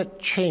climate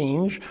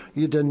change,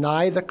 you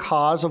deny the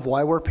cause of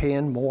why we're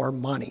paying more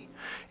money.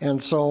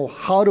 And so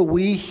how do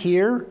we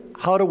here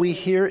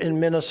in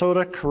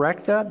Minnesota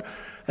correct that?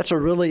 That's a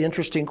really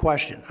interesting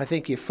question. I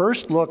think you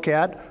first look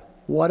at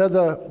what are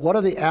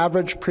the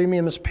average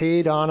premiums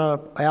paid on an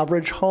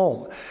average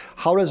home?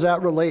 How does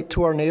that relate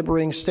to our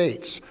neighboring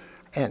states?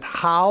 And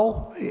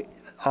how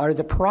are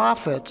the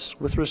profits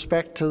with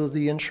respect to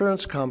the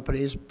insurance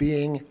companies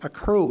being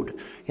accrued?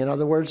 In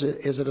other words,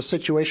 is it a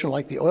situation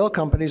like the oil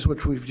companies,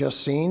 which we've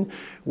just seen,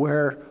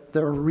 where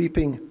they're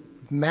reaping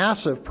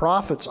massive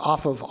profits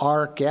off of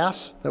our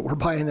gas that we're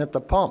buying at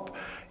the pump?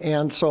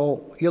 And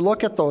so you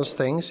look at those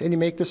things and you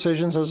make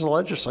decisions as a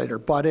legislator,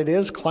 but it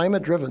is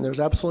climate driven. There's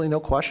absolutely no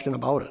question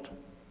about it.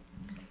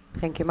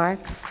 Thank you, Mark.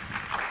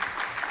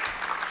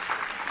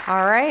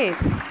 All right.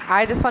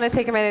 I just want to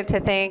take a minute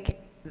to thank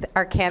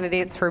our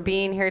candidates for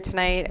being here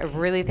tonight. I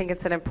really think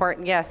it's an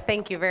important, yes,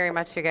 thank you very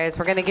much, you guys.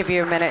 We're going to give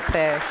you a minute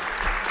to.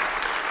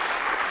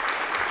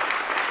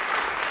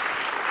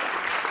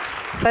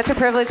 Such a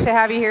privilege to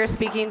have you here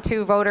speaking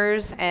to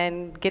voters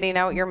and getting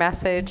out your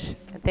message.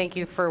 Thank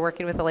you for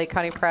working with the Lake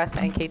County Press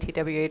and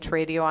KTWH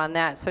Radio on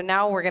that. So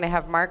now we're going to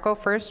have Mark go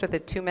first with a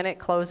 2-minute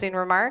closing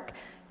remark,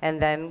 and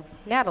then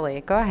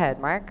Natalie. Go ahead,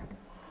 Mark.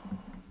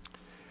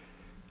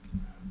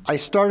 I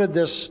started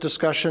this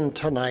discussion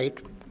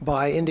tonight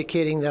by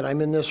indicating that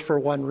I'm in this for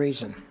one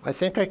reason. I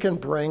think I can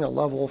bring a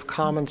level of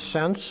common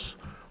sense,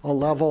 a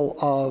level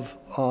of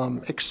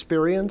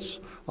experience,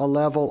 a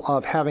level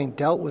of having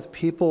dealt with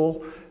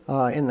people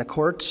in the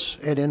courts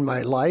and in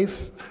my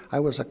life. I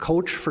was a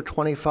coach for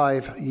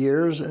 25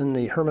 years in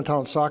the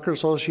Hermantown Soccer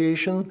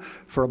Association,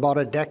 for about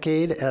a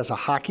decade as a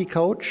hockey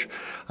coach.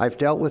 I've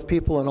dealt with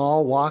people in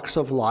all walks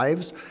of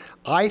lives.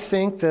 I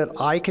think that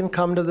I can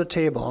come to the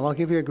table, and I'll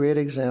give you a great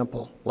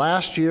example.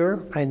 Last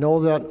year, I know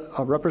that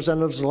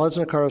Representative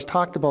Zeleznikar has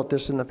talked about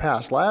this in the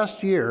past.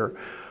 Last year,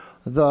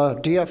 the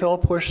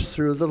DFL pushed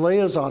through the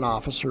liaison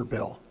officer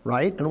bill,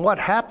 right? And what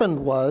happened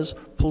was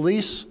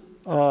police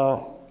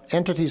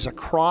entities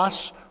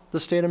across the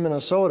state of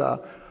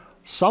Minnesota,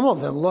 some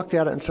of them looked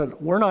at it and said,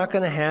 we're not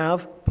going to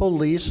have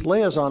police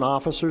liaison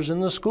officers in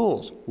the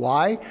schools.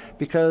 Why?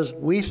 Because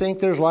we think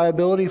there's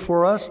liability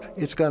for us.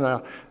 It's going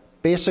to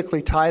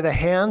basically tie the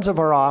hands of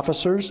our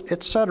officers,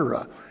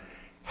 etc.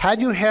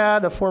 Had you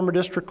had a former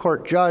district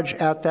court judge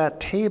at that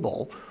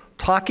table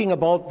talking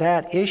about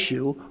that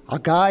issue, a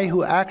guy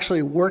who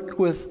actually worked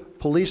with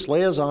police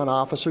liaison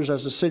officers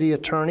as a city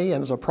attorney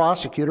and as a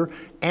prosecutor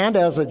and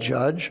as a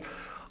judge,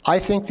 I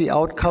think the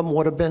outcome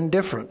would have been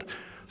different.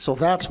 So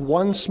that's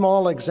one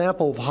small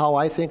example of how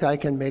I think I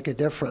can make a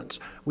difference.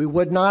 We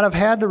would not have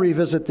had to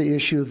revisit the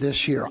issue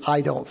this year,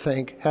 I don't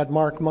think, had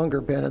Mark Munger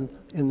been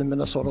in the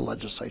Minnesota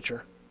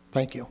legislature.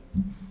 Thank you.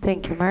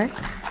 Thank you, Mark.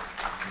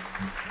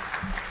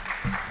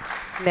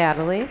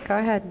 Natalie, go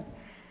ahead.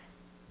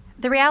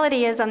 The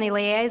reality is, on the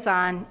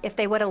liaison, if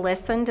they would have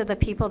listened to the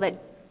people that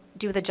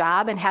do the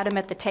job and had them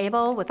at the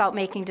table without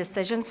making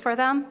decisions for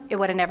them, it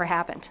would have never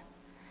happened.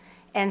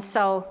 And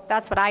so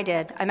that's what I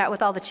did. I met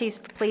with all the chiefs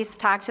of police,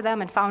 talked to them,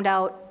 and found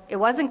out it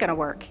wasn't going to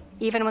work.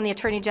 Even when the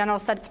Attorney General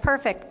said it's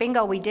perfect,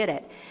 bingo, we did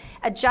it.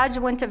 A judge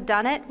wouldn't have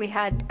done it. We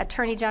had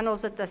Attorney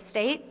Generals at the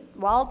state,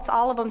 Waltz,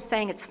 all of them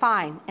saying it's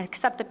fine,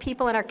 except the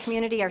people in our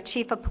community, our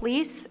chief of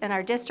police and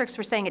our districts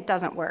were saying it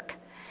doesn't work.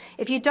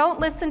 If you don't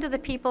listen to the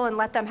people and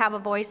let them have a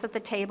voice at the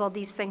table,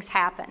 these things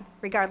happen,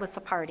 regardless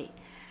of party.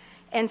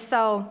 And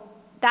so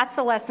that's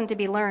the lesson to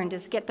be learned,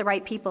 is get the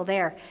right people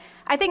there.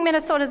 I think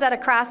Minnesota's at a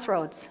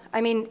crossroads.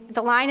 I mean,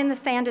 the line in the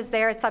sand is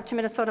there. It's up to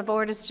Minnesota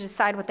voters to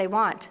decide what they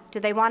want. Do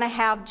they want to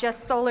have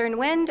just solar and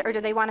wind, or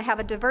do they want to have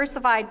a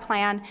diversified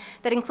plan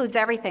that includes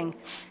everything,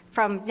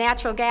 from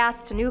natural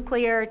gas to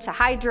nuclear to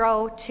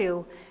hydro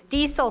to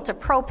diesel to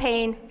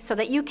propane, so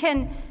that you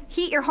can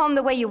heat your home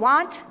the way you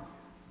want,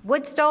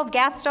 wood stove,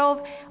 gas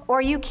stove, or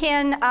you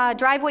can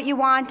drive what you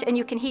want and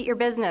you can heat your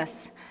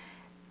business?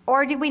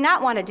 Or do we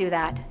not want to do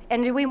that?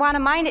 And do we want to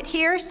mine it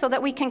here so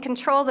that we can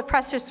control the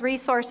precious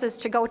resources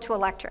to go to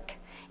electric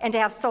and to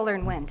have solar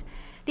and wind?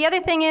 The other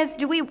thing is,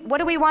 what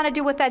do we want to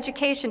do with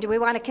education? Do we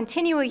want to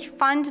continually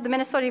fund the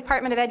Minnesota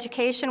Department of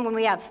Education when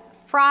we have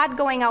fraud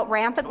going out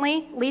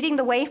rampantly, leading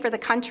the way for the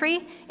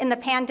country in the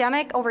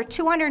pandemic, over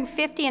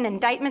 250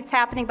 indictments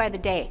happening by the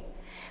day?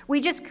 We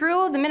just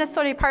grew the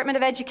Minnesota Department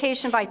of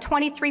Education by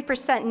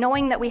 23%,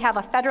 knowing that we have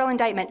a federal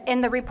indictment,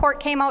 and the report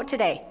came out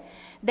today.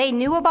 They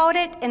knew about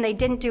it, and they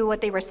didn't do what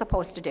they were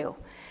supposed to do.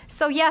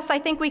 So yes, I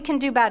think we can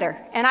do better.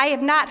 And I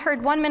have not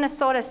heard one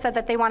Minnesota said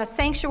that they want a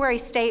sanctuary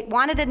state,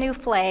 wanted a new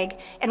flag,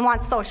 and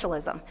want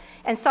socialism.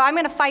 And so I'm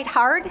going to fight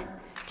hard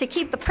to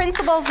keep the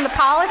principles and the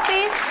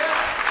policies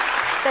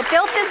that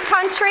built this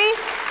country.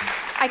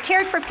 I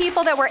cared for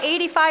people that were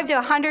 85 to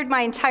 100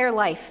 my entire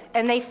life,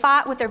 and they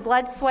fought with their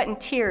blood, sweat, and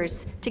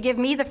tears to give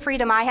me the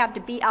freedom I have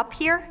to be up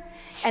here,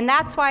 and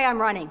that's why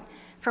I'm running.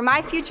 For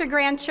my future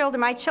grandchildren,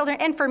 my children,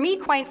 and for me,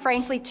 quite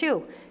frankly,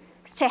 too,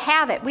 to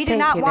have it. We do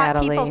not want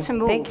people to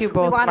move. Thank you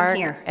both, Mark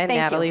and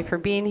Natalie, for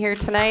being here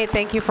tonight.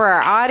 Thank you for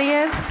our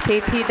audience,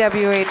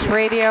 KTWH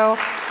Radio,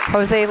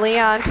 Jose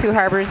Leon, Two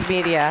Harbors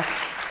Media.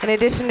 In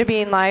addition to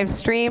being live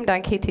streamed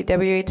on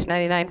KTWH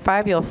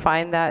 99.5, you'll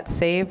find that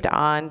saved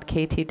on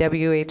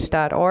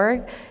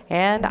ktwh.org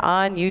and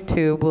on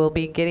YouTube. We'll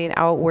be getting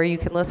out where you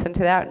can listen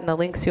to that and the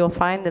links you'll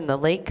find in the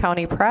Lake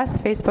County Press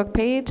Facebook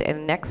page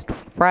and next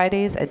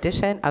Friday's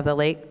edition of the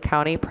Lake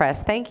County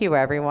Press. Thank you,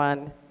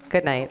 everyone.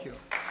 Good night. Thank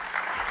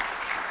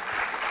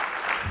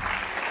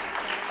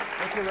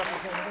you,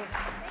 Representative.